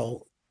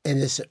general,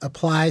 and this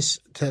applies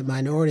to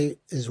minority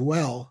as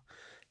well,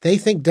 they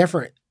think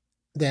different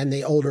than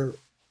their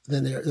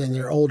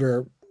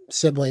older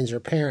siblings or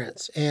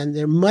parents, and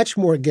they're much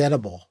more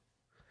gettable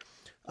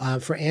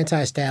For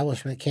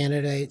anti-establishment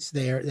candidates,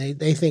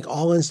 they think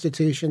all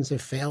institutions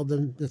have failed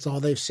them. That's all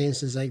they've seen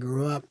since they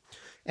grew up.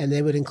 And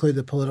they would include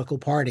the political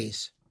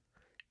parties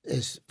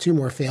as two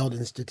more failed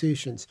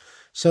institutions.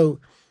 So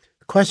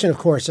the question, of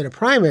course, in a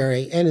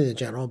primary and in the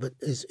general, but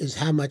is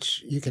how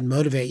much you can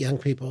motivate young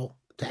people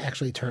to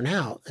actually turn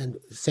out. And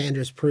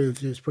Sanders proved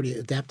he was pretty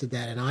adept at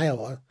that in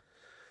Iowa,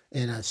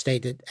 in a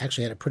state that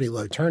actually had a pretty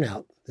low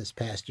turnout this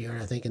past year.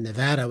 And I think in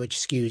Nevada, which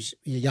skews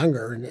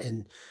younger,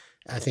 and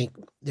I think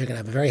they're going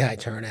to have a very high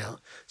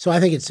turnout. So I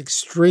think it's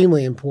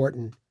extremely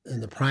important in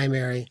the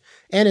primary,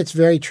 and it's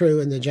very true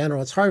in the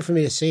general. It's hard for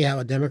me to see how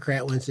a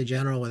Democrat wins the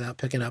general without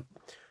picking up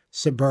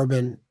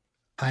suburban,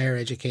 higher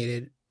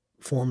educated,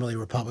 formerly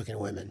Republican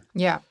women.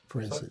 Yeah.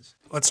 For instance.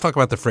 Let's talk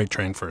about the freight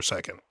train for a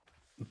second.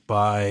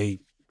 By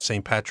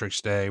St.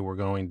 Patrick's Day, we're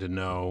going to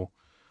know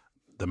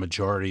the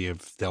majority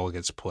of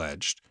delegates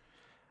pledged.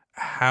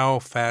 How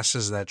fast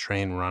is that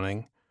train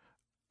running?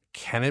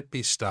 Can it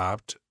be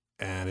stopped?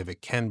 And if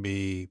it can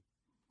be,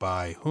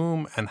 by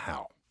whom and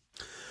how?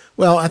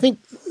 Well, I think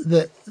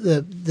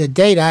the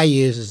date I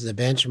use as the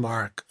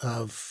benchmark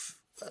of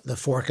the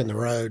fork in the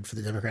road for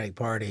the Democratic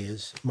Party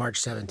is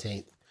March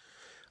 17th.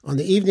 On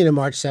the evening of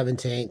March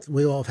 17th,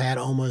 we will have had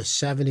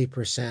almost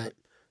 70%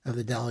 of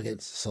the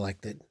delegates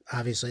selected.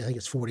 Obviously, I think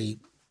it's 42%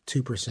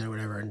 or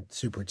whatever in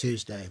Super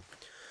Tuesday.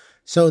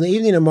 So in the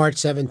evening of March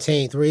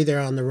 17th, we're either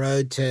on the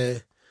road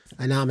to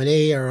a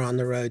nominee or on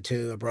the road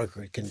to a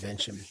brokered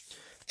convention.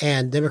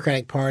 And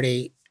Democratic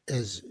Party,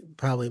 as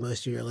probably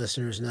most of your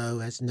listeners know,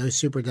 has no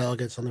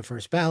superdelegates on the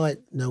first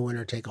ballot, no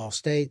winner-take-all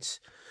states.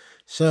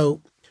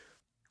 So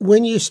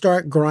when you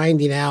start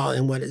grinding out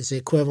in what is the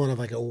equivalent of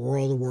like a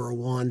World War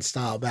I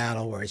style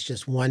battle where it's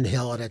just one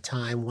hill at a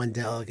time, one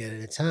delegate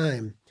at a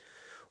time,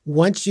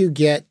 once you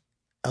get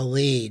a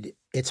lead,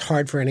 it's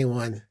hard for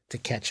anyone to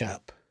catch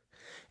up.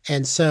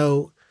 And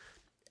so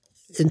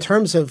in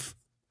terms of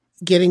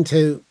getting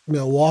to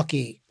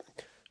Milwaukee,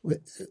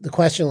 the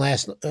question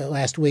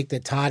last week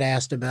that Todd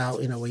asked about,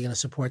 we're going to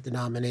support the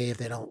nominee if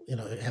they don't,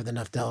 have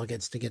enough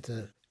delegates to get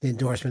the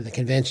endorsement of the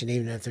convention,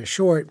 even if they're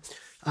short.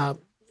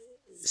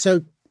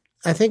 So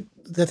I think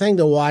the thing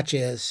to watch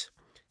is,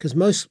 because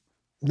most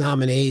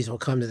nominees will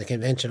come to the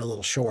convention a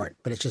little short,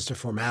 but it's just a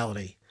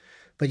formality.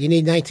 But you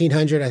need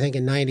 1,900, I think,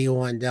 and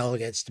 91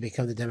 delegates to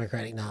become the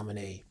Democratic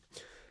nominee.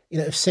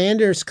 If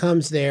Sanders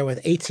comes there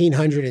with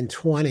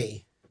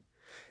 1,820,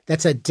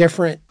 that's a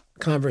different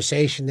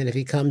conversation than if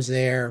he comes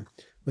there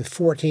with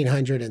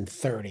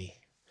 1,430.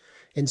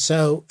 And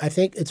so I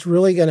think it's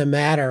really going to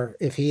matter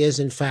if he is,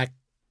 in fact,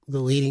 the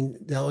leading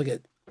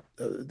delegate,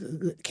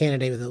 the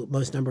candidate with the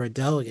most number of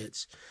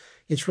delegates.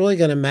 It's really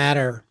going to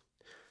matter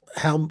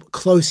how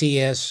close he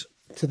is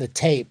to the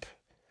tape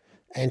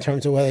in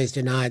terms of whether he's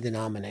denied the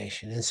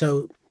nomination. And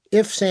so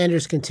if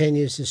Sanders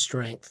continues his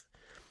strength,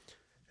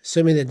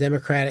 assuming the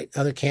Democratic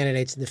other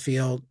candidates in the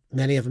field,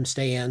 many of them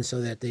stay in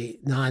so that the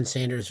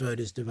non-Sanders vote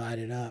is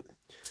divided up.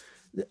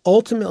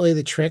 Ultimately,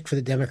 the trick for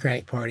the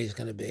Democratic Party is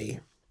going to be,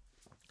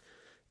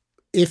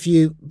 if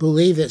you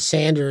believe that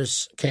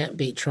Sanders can't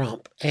beat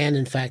Trump, and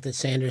in fact that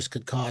Sanders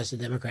could cause the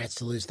Democrats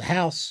to lose the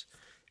House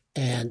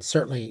and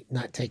certainly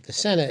not take the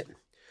Senate,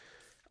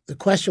 the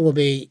question will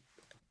be,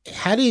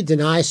 how do you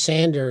deny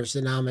Sanders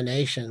the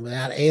nomination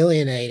without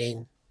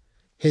alienating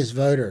his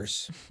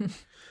voters?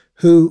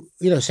 Who,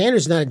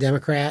 Sanders is not a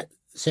Democrat.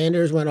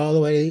 Sanders went all the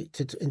way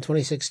in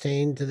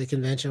 2016 to the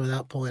convention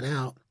without pulling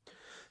out.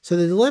 So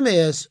the dilemma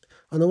is,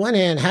 on the one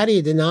hand, how do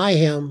you deny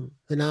him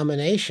the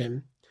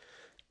nomination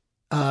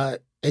and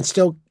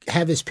still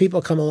have his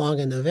people come along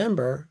in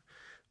November,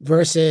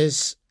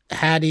 versus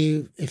how do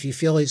you, if you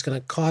feel he's going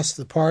to cost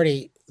the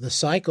party the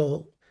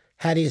cycle,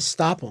 how do you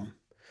stop him?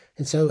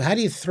 And so how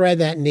do you thread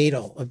that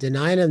needle of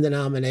denying him the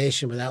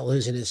nomination without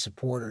losing his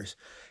supporters?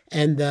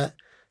 And the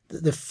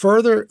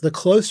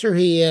closer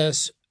he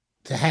is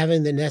to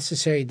having the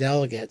necessary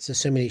delegates,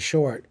 assuming he's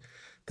short,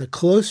 the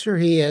closer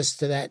he is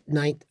to that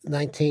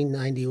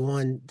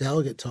 1991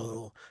 delegate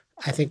total,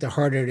 I think the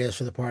harder it is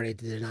for the party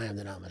to deny him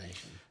the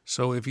nomination.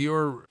 So if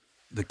you're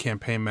the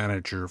campaign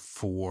manager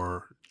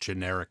for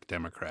generic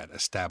Democrat,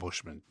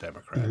 establishment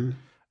Democrat,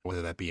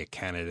 whether that be a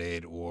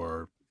candidate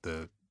or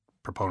the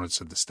proponents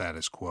of the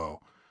status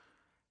quo,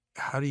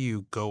 how do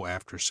you go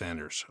after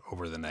Sanders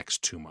over the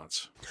next 2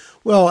 months?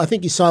 Well, I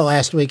think you saw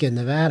last week in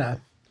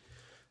Nevada,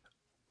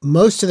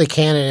 most of the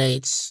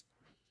candidates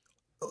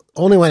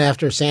only went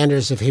after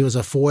Sanders if he was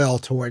a foil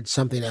towards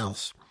something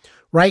else.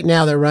 Right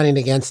now, they're running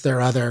against their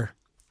other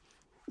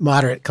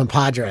moderate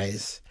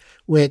compadres,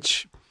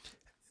 which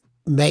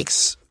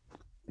makes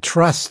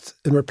trust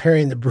in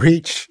repairing the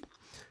breach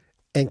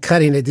and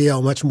cutting a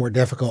deal much more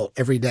difficult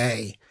every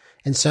day.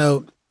 And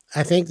so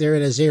I think they're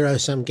in a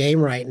zero-sum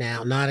game right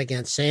now, not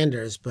against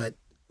Sanders, but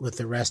with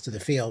the rest of the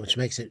field, which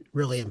makes it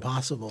really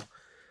impossible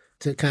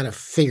to kind of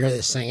figure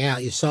this thing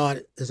out. You saw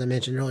it, as I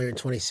mentioned earlier, in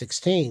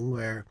 2016,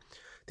 where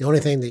the only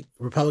thing that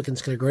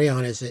Republicans could agree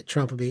on is that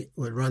Trump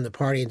would run the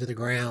party into the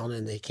ground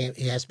and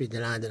he has to be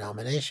denied the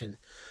nomination.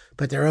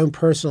 But their own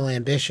personal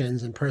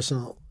ambitions and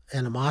personal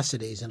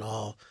animosities and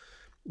all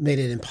made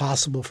it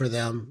impossible for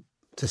them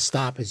to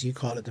stop, as you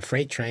called it, the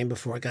freight train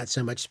before it got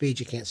so much speed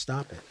you can't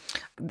stop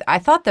it. I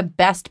thought the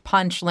best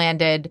punch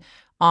landed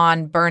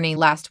on Bernie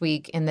last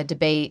week in the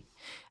debate,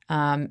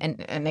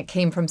 and it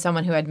came from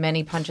someone who had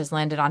many punches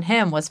landed on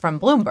him, was from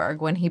Bloomberg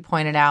when he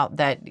pointed out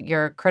that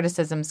your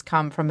criticisms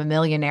come from a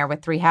millionaire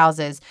with 3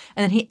 houses.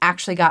 And then he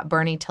actually got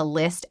Bernie to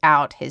list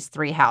out his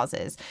 3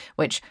 houses,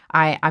 which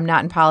I'm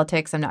not in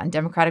politics. I'm not in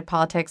Democratic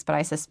politics, but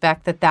I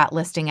suspect that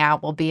listing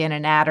out will be in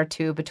an ad or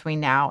two between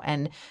now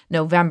and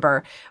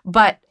November.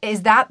 But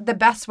is that the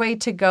best way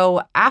to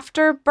go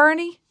after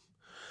Bernie?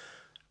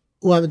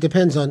 Well, it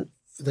depends on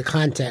the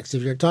context.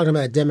 If you're talking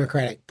about a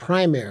Democratic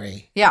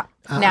primary. Yeah,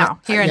 now,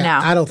 here and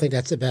now. I don't think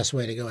that's the best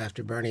way to go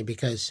after Bernie,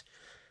 because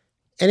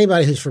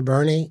anybody who's for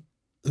Bernie,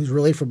 who's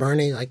really for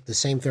Bernie, like the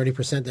same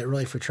 30% that are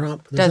really for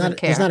Trump,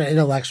 there's not an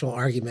intellectual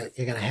argument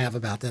you're going to have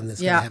about them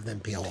that's going to have them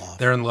peel off.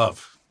 They're in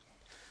love.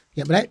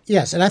 Yeah, but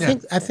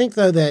I think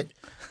though that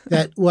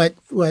what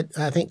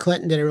I think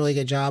Clinton did a really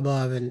good job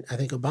of, and I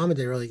think Obama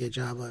did a really good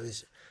job of,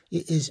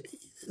 is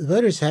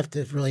voters have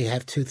to really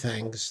have 2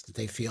 things that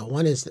they feel.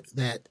 One is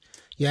that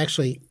you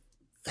actually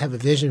have a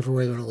vision for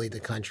where you want to lead the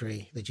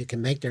country, that you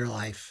can make their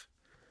life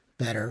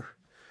better,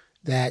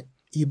 that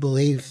you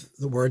believe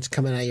the words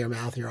coming out of your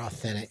mouth are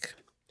authentic,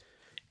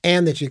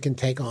 and that you can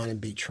take on and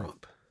beat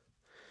Trump.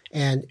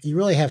 And you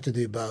really have to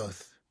do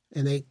both.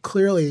 And they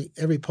clearly,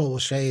 every poll will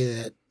show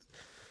you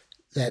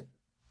that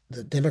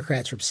the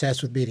Democrats are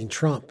obsessed with beating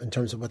Trump in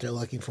terms of what they're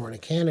looking for in a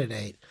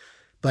candidate,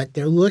 but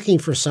they're looking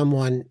for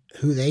someone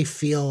who they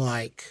feel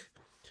like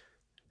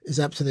is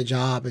up to the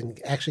job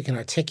and actually can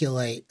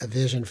articulate a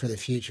vision for the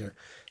future.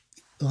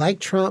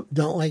 Like Trump,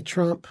 don't like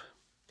Trump,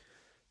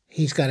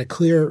 he's got a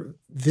clear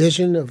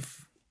vision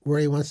of where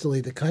he wants to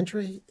lead the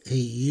country. He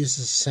uses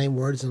the same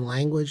words and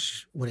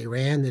language when he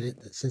ran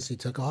since he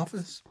took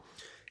office.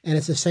 And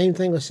it's the same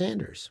thing with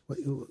Sanders.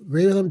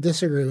 Agree with him,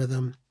 disagree with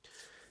him.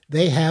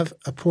 They have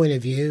a point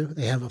of view.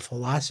 They have a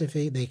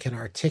philosophy. They can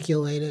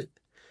articulate it.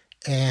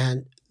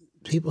 And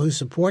people who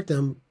support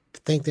them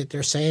think that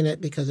they're saying it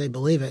because they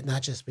believe it,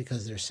 not just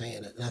because they're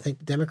saying it. And I think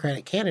the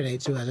Democratic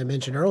candidates who, as I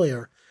mentioned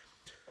earlier,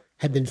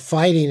 had been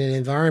fighting an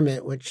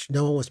environment which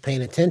no one was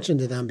paying attention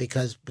to them,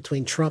 because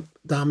between Trump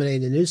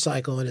dominating the news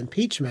cycle and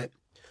impeachment,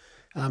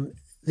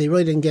 they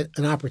really didn't get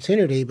an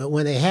opportunity. But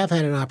when they have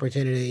had an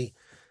opportunity,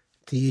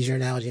 to use your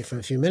analogy from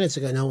a few minutes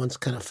ago, no one's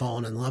kind of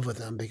fallen in love with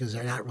them because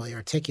they're not really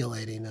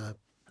articulating a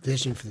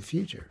vision for the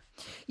future.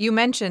 You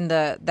mentioned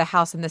the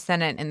House and the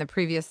Senate in the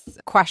previous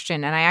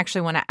question, and I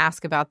actually want to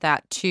ask about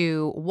that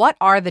too. What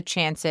are the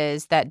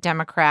chances that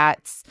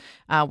Democrats,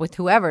 with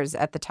whoever's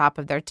at the top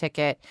of their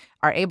ticket,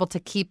 are able to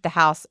keep the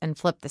House and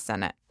flip the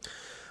Senate?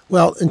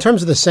 Well, in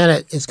terms of the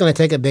Senate, it's going to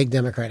take a big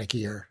Democratic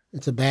year.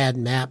 It's a bad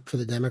map for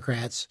the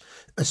Democrats,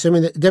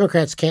 assuming that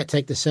Democrats can't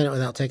take the Senate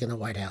without taking the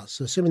White House.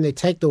 So assuming they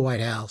take the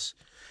White House,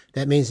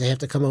 that means they have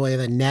to come away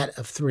with a net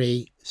of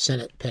 3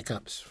 Senate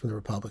pickups from the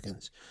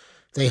Republicans.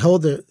 They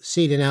hold the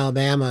seat in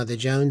Alabama, the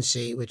Jones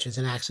seat, which is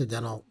an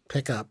accidental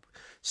pickup.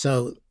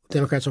 So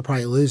Democrats will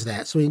probably lose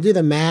that. So when you do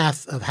the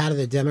math of how do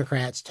the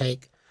Democrats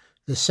take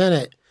the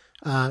Senate,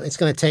 it's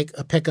going to take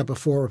a pickup of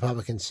 4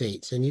 Republican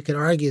seats. And you can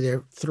argue there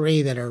are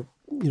 3 that are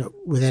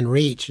within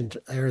reach in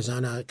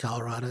Arizona,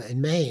 Colorado,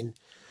 and Maine.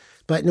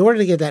 But in order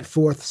to get that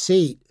 4th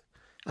seat,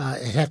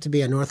 it'd have to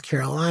be a North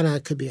Carolina,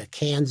 it could be a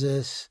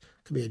Kansas,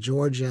 it could be a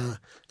Georgia,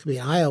 it could be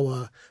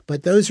Iowa.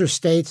 But those are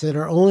states that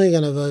are only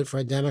going to vote for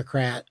a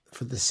Democrat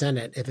for the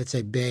Senate if it's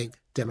a big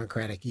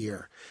Democratic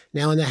year.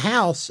 Now, in the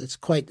House, it's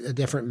quite a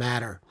different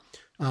matter.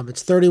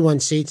 It's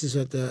 31 seats is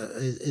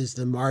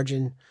the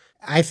margin.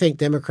 I think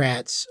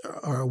Democrats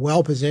are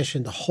well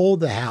positioned to hold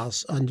the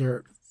House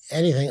under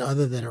anything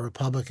other than a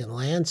Republican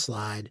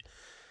landslide,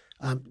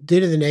 due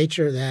to the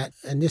nature that,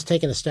 and just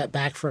taking a step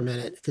back for a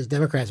minute, because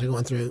Democrats are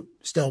going through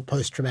still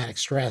post-traumatic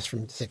stress from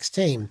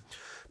 2016.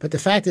 But the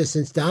fact is,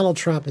 since Donald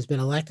Trump has been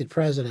elected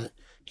president,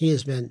 he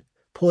has been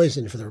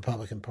poison for the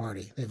Republican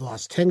Party. They've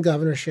lost 10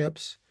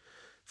 governorships,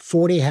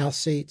 40 House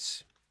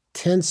seats,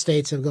 10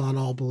 states have gone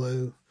all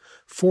blue,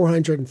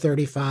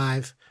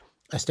 435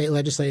 state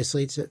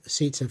legislative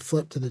seats have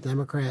flipped to the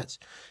Democrats.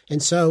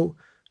 And so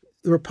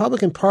the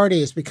Republican Party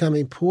is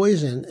becoming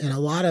poison in a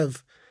lot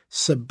of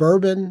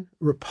suburban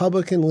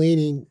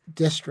Republican-leaning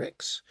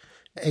districts.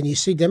 And you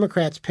see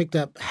Democrats picked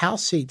up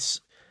House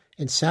seats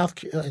in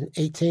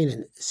 18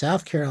 in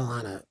South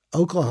Carolina,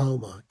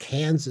 Oklahoma,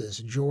 Kansas,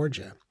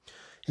 Georgia.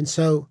 And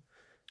so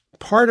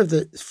part of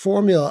the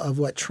formula of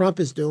what Trump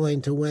is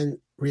doing to win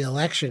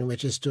re-election,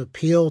 which is to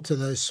appeal to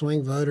those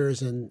swing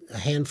voters in a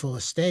handful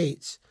of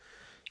states,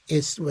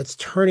 is what's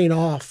turning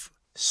off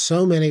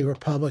so many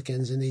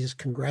Republicans in these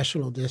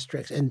congressional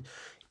districts. And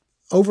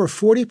over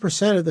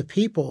 40% of the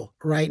people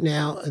right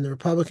now in the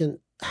Republican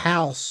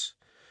House,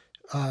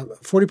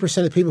 40%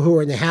 of the people who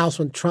were in the House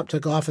when Trump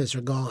took office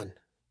are gone.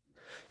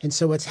 And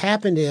so what's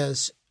happened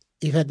is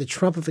you've had the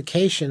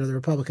Trumpification of the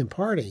Republican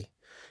Party.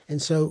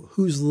 And so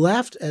who's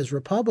left as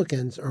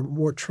Republicans are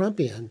more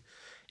Trumpian,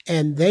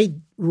 and they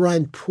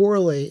run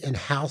poorly in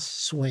House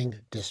swing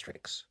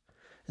districts.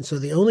 And so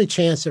the only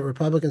chance that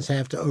Republicans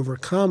have to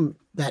overcome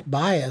that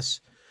bias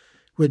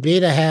would be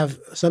to have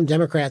some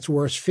Democrats'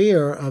 worst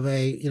fear of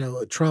a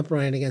Trump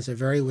running against a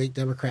very weak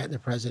Democrat in the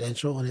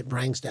presidential, and it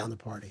brings down the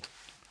party.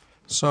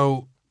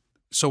 So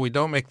we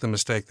don't make the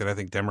mistake that I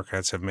think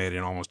Democrats have made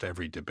in almost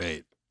every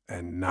debate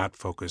and not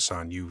focus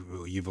on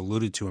you've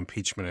alluded to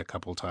impeachment a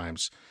couple of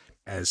times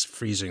as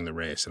freezing the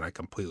race, and I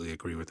completely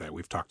agree with that.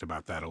 We've talked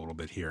about that a little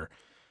bit here.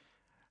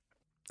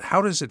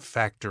 How does it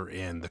factor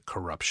in the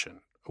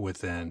corruption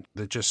within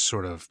the just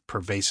sort of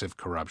pervasive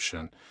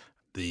corruption?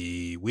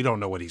 We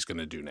don't know what he's going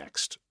to do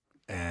next,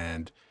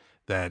 and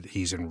that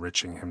he's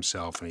enriching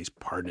himself and he's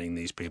pardoning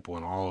these people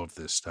and all of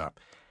this stuff.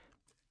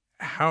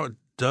 How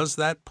does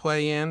that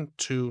play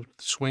into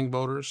swing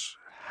voters?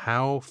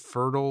 How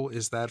fertile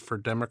is that for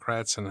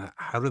Democrats, and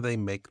how do they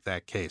make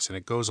that case? And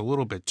it goes a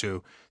little bit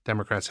to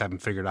Democrats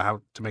haven't figured out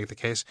how to make the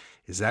case.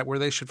 Is that where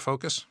they should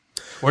focus?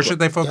 Or should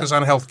they focus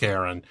on health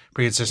care and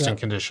pre-existing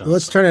conditions? Well,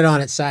 let's turn it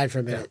on its side for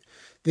a minute. Yeah.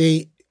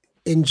 The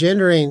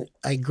engendering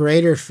a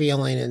greater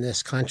feeling in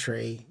this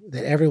country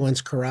that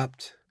everyone's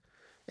corrupt,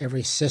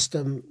 every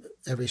system,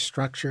 every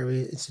structure,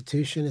 every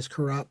institution is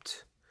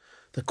corrupt,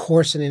 the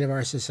coarsening of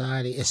our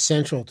society is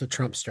central to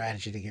Trump's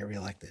strategy to get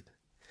reelected.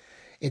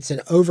 It's an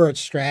overt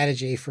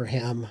strategy for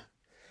him.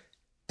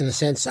 In a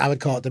sense, I would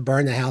call it to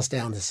burn the house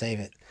down to save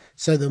it.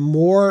 So the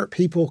more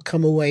people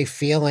come away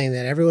feeling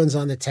that everyone's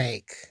on the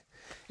take,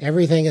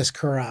 everything is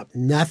corrupt,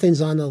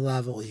 nothing's on the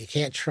level, you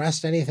can't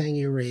trust anything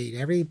you read,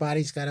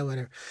 everybody's got to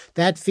whatever,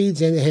 that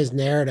feeds into his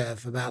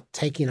narrative about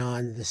taking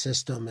on the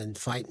system and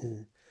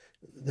fighting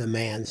the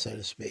man, so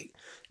to speak.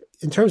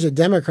 In terms of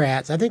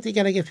Democrats, I think they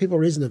got to give people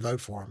reason to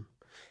vote for him.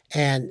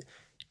 And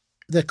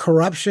the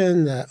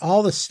corruption,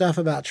 all the stuff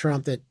about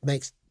Trump that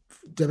makes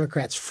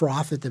Democrats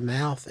froth at the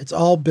mouth, it's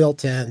all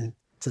built in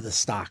to the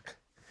stock.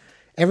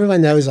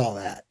 Everyone knows all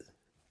that.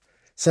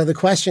 So the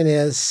question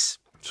is...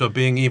 So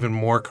being even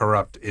more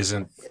corrupt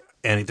isn't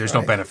there's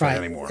no benefit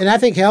anymore. And I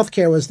think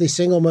healthcare was the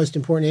single most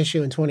important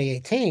issue in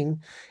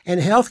 2018. And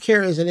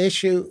healthcare is an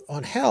issue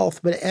on health,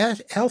 but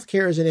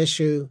healthcare is an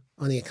issue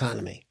on the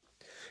economy.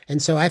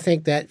 And so I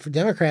think that for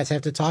Democrats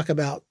have to talk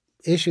about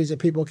issues that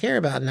people care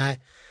about. And I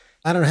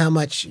don't know how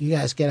much you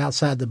guys get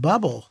outside the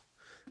bubble,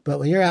 but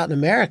when you're out in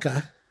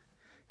America,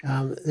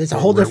 it's a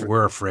whole different...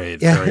 We're afraid,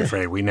 very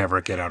afraid. We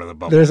never get out of the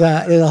bubble. There's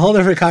a whole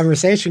different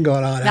conversation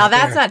going on Now, out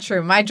that's there. not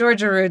true. My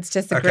Georgia roots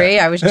disagree. Okay.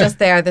 I was just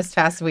there this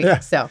past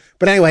week. So,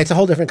 but anyway, it's a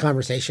whole different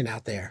conversation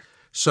out there.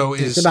 So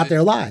it's about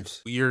their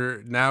lives.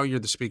 You're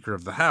the Speaker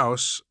of the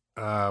House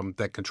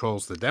that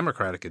controls the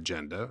Democratic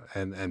agenda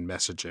and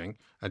messaging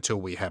until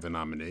we have a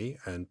nominee,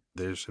 and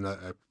there's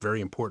a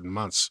very important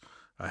months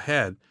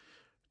ahead.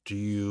 Do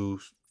you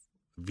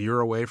veer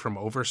away from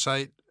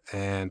oversight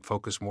and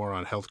focus more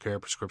on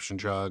healthcare, prescription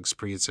drugs,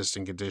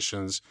 pre-existing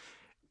conditions,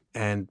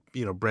 and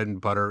bread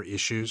and butter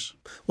issues?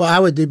 Well, I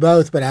would do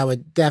both, but I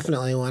would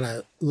definitely want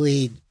to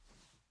lead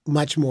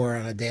much more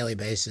on a daily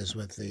basis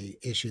with the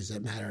issues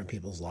that matter in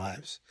people's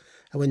lives.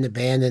 I wouldn't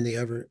abandon the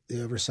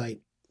oversight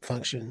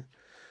function.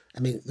 I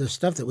mean, there's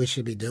stuff that we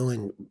should be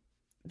doing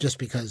just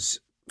because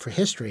for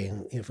history,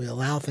 and if we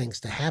allow things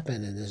to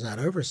happen and there's not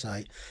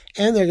oversight,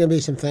 and there are going to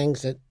be some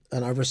things that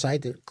an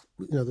oversight that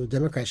the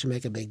Democrats should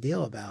make a big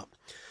deal about.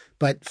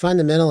 But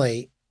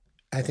fundamentally,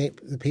 I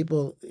think the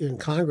people in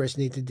Congress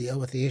need to deal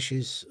with the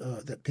issues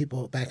that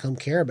people back home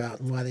care about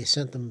and why they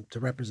sent them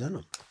to represent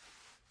them.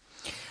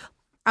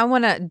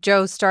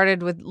 Joe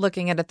started with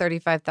looking at a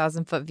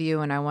 35,000-foot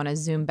view, and I want to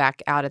zoom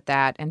back out at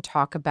that and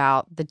talk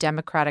about the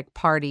Democratic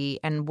Party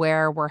and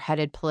where we're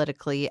headed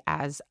politically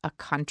as a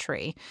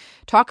country.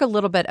 Talk a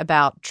little bit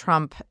about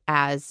Trump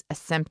as a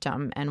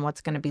symptom and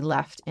what's going to be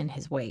left in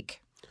his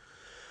wake.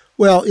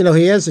 Well,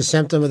 he is a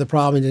symptom of the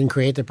problem. He didn't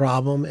create the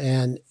problem.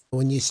 And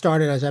when you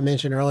started, as I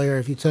mentioned earlier,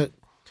 if you took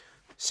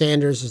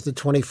Sanders as the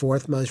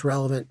 24th most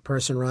relevant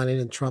person running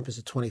and Trump as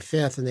the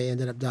 25th, and they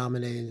ended up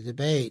dominating the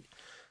debate,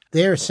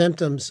 they are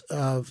symptoms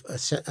of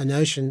a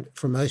notion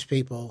for most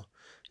people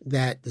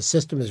that the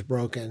system is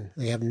broken.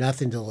 They have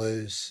nothing to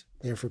lose.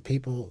 They're for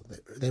people.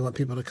 They want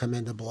people to come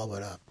in to blow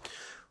it up.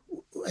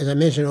 As I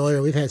mentioned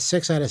earlier, we've had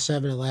 6 out of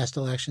 7 of the last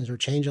elections were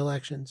change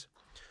elections.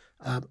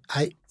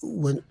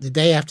 When the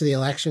day after the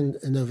election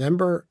in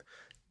November,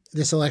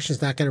 this election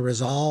is not going to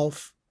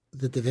resolve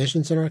the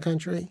divisions in our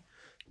country.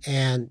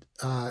 And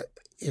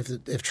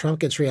if Trump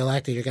gets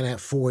reelected, you're going to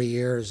have 4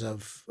 years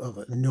of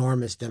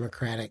enormous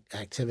Democratic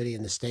activity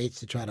in the states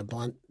to try to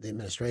blunt the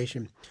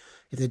administration.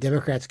 If the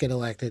Democrats get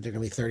elected, they're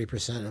going to be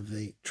 30% of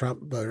the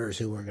Trump voters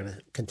who are going to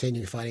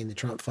continue fighting the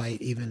Trump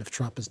fight, even if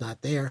Trump is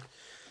not there.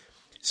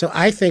 So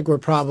I think we're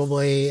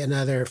probably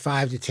another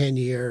 5 to 10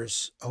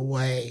 years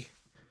away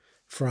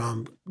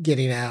from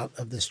getting out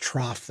of this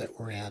trough that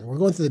we're in. We're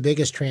going through the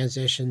biggest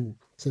transition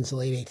since the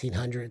late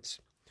 1800s.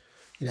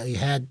 You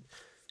had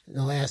in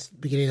the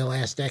beginning of the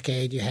last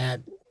decade,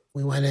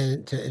 we went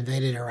in to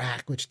invaded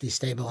Iraq, which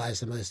destabilized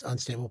the most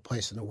unstable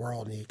place in the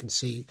world. And you can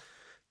see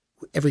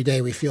every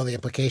day we feel the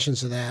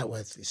implications of that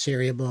with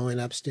Syria blowing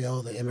up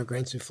still, the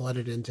immigrants who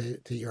flooded into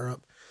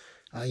Europe.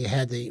 We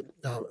had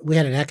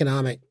an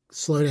economic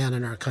slowdown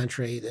in our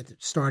country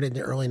that started in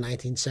the early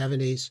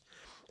 1970s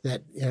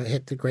that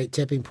hit the great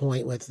tipping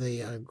point with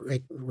the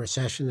Great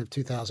Recession of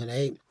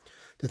 2008.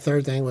 The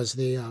third thing was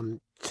the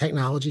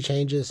technology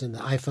changes, and the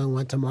iPhone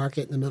went to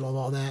market in the middle of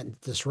all that, and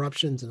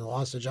disruptions and the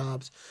loss of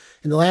jobs.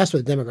 And the last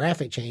was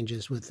demographic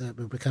changes with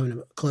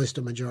becoming close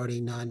to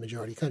majority,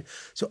 non-majority country.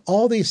 So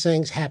all these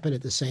things happened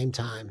at the same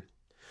time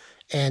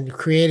and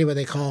created what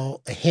they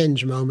call a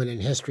hinge moment in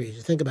history. If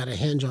you think about a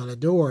hinge on a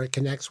door, it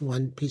connects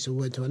one piece of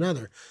wood to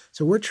another.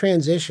 So we're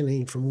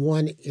transitioning from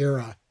one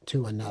era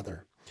to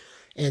another.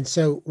 And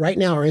so right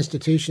now our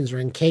institutions are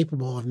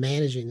incapable of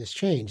managing this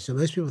change. So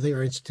most people think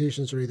our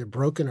institutions are either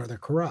broken or they're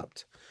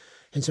corrupt.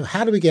 And so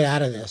how do we get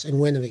out of this, and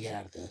when do we get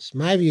out of this?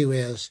 My view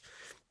is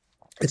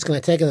it's going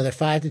to take another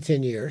 5 to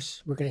 10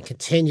 years. We're going to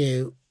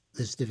continue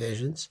these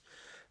divisions.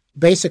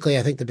 Basically,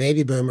 I think the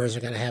baby boomers are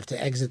going to have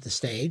to exit the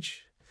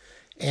stage.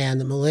 And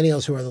the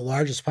millennials, who are the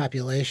largest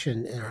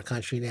population in our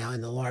country now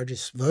and the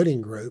largest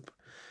voting group,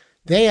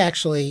 they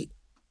actually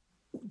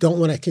don't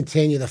want to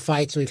continue the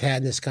fights we've had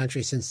in this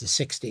country since the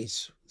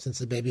 60s, since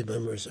the baby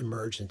boomers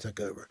emerged and took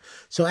over.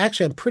 So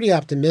actually, I'm pretty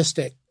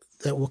optimistic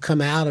that we'll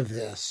come out of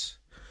this.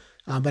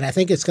 But I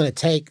think it's going to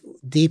take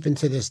deep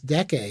into this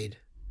decade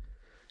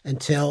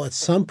until at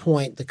some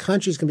point the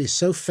country's going to be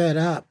so fed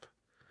up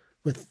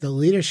with the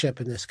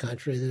leadership in this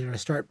country that they're going to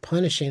start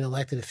punishing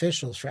elected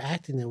officials for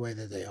acting the way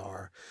that they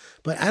are.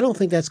 But I don't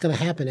think that's going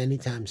to happen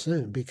anytime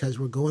soon because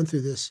we're going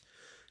through this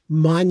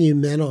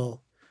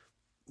monumental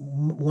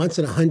once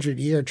in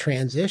 100-year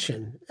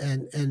transition.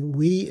 And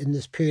we, in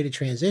this period of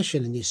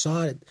transition, and you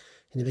saw it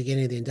in the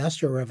beginning of the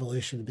Industrial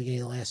Revolution, the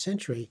beginning of the last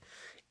century,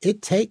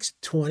 it takes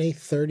 20,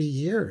 30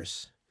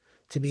 years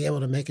to be able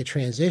to make a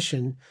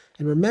transition.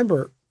 And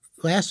remember,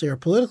 lastly, our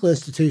political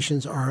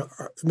institutions are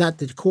not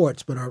the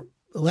courts, but our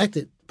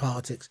elected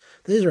politics.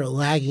 These are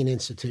lagging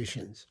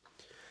institutions.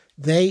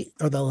 They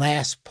are the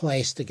last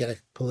place to get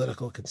a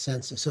political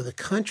consensus. So the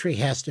country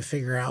has to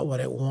figure out what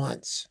it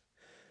wants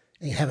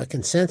and have a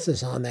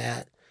consensus on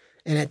that.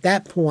 And at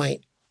that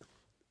point,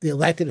 the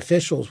elected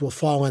officials will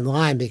fall in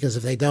line because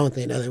if they don't,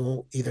 they know they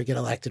won't either get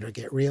elected or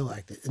get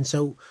reelected. And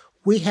so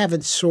we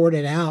haven't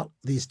sorted out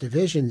these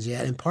divisions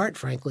yet. In part,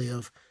 frankly,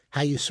 of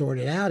how you sort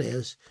it out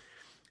is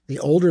the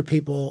older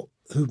people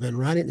who've been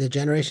running, the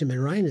generation been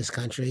running this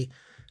country,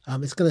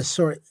 it's going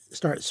to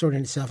start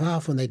sorting itself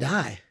out when they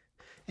die,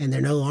 and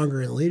they're no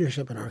longer in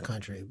leadership in our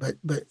country. But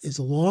as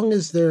long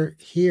as they're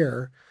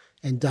here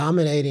and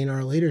dominating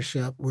our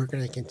leadership, we're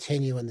going to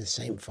continue in the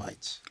same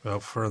fights. Well,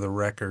 for the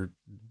record,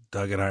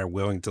 Doug and I are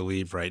willing to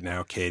leave right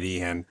now,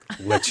 Katie, and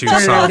let you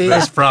solve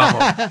this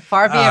problem.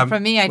 Far be it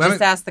from me. I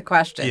just asked the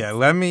question. Yeah,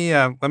 let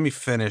me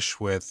finish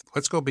with,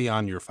 let's go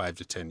beyond your 5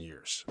 to 10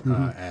 years.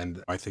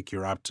 And I think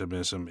your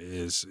optimism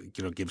is,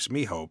 gives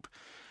me hope.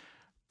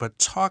 But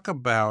talk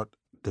about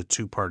the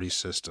two-party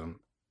system,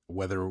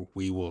 whether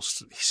we will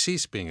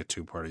cease being a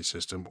two-party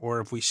system,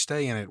 or if we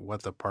stay in it,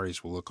 what the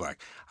parties will look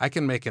like. I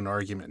can make an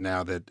argument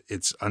now that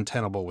it's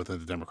untenable within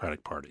the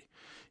Democratic Party.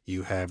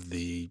 You have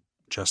the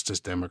Justice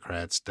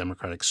Democrats,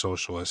 Democratic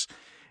Socialists,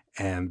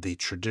 and the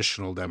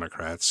traditional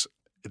Democrats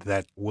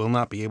that will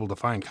not be able to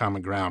find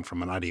common ground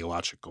from an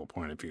ideological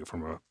point of view,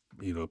 from a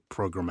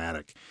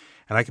programmatic.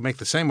 And I can make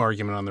the same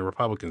argument on the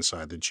Republican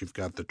side, that you've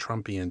got the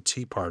Trumpian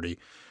Tea Party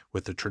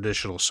with the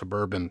traditional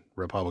suburban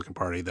Republican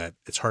Party, that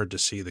it's hard to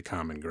see the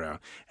common ground.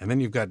 And then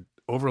you've got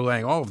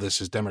overlaying all of this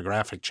is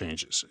demographic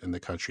changes in the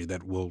country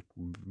that will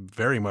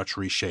very much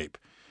reshape.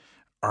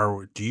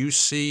 Do you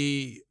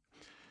see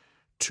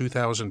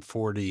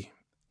 2040?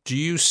 Do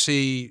you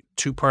see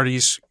two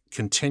parties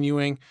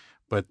continuing,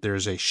 but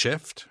there's a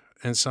shift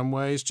in some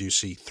ways? Do you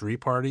see three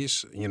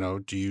parties?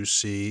 Do you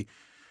see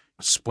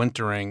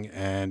splintering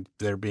and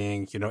there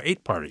being,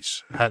 8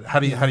 parties? How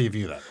do you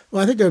view that?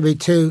 Well, I think there'll be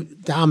two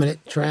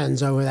dominant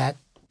trends over that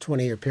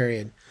 20-year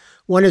period.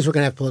 One is we're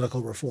going to have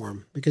political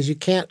reform, because you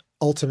can't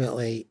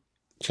ultimately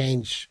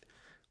change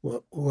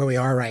where we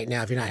are right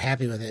now if you're not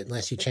happy with it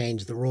unless you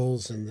change the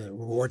rules and the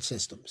reward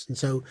systems. And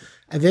so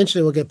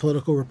eventually we'll get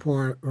political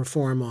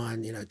reform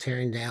on,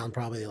 tearing down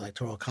probably the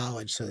Electoral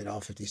College so that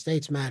all 50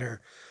 states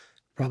matter,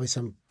 probably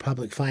some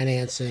public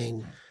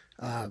financing,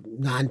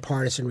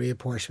 nonpartisan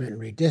reapportionment and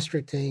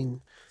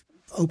redistricting,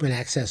 open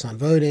access on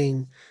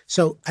voting.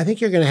 So I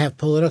think you're going to have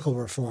political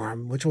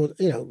reform, which will,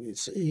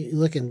 you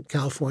look in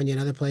California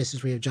and other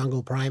places where you have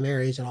jungle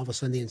primaries, and all of a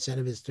sudden the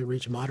incentive is to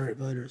reach moderate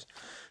voters.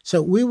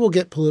 So we will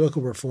get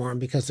political reform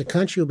because the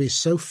country will be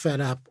so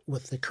fed up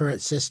with the current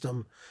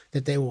system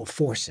that they will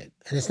force it.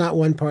 And it's not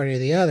one party or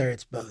the other,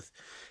 it's both.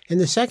 And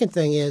the second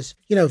thing is,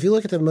 if you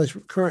look at the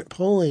most current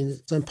polling,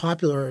 as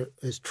unpopular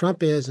as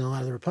Trump is and a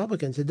lot of the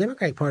Republicans, the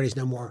Democratic Party is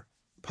no more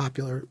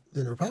popular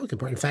than the Republican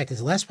Party. In fact,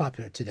 it's less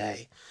popular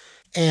today.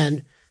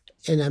 And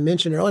I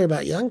mentioned earlier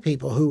about young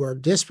people who are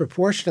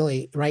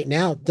disproportionately right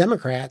now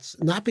Democrats,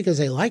 not because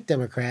they like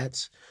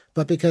Democrats,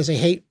 but because they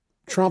hate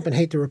Trump and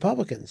hate the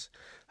Republicans.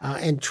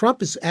 And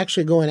Trump is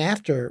actually going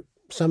after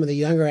some of the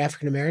younger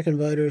African-American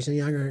voters and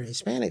younger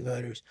Hispanic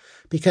voters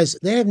because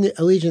they have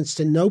allegiance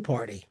to no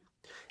party.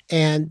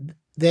 And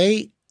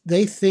they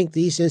they think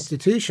these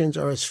institutions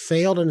are as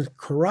failed and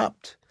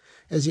corrupt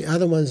as the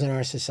other ones in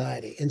our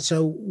society. And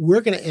so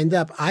we're going to end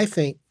up, I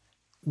think,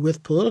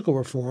 with political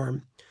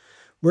reform,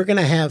 we're going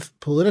to have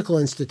political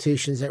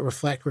institutions that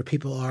reflect where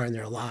people are in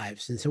their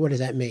lives. And so what does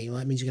that mean? Well,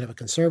 that means you can have a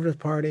conservative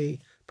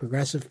party,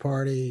 progressive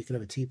party, you can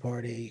have a Tea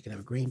Party, you can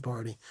have a Green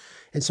Party.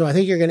 And so I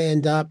think you're going to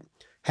end up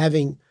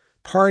having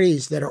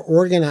parties that are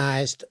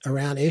organized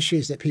around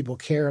issues that people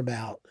care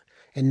about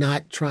and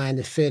not trying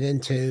to fit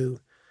into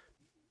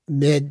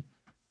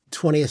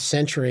mid-20th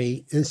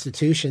century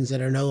institutions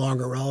that are no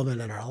longer relevant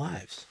in our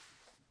lives.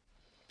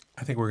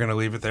 I think we're going to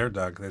leave it there,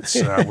 Doug. It's,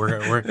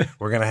 we're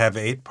going to have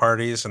 8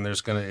 parties, and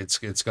it's going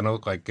to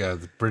look like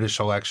the British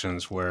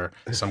elections, where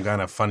some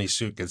kind of funny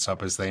suit gets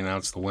up as they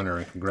announce the winner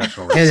in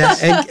congressional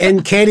races.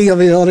 and Katie will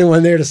be the only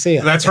one there to see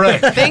it. That's right.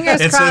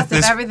 Fingers crossed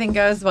if everything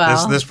goes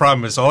well. This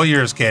problem is all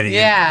yours, Katie.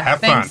 Yeah.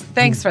 Have fun.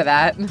 Thanks for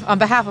that. On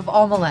behalf of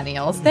all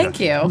millennials, thank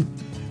you.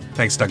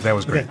 Thanks, Doug. That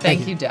was great. Okay,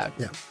 Thank you, Doug.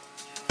 Yeah.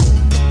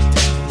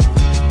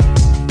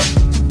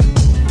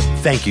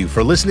 Thank you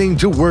for listening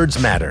to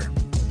Words Matter.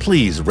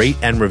 Please rate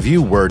and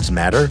review Words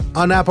Matter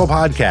on Apple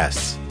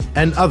Podcasts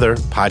and other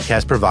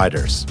podcast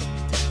providers.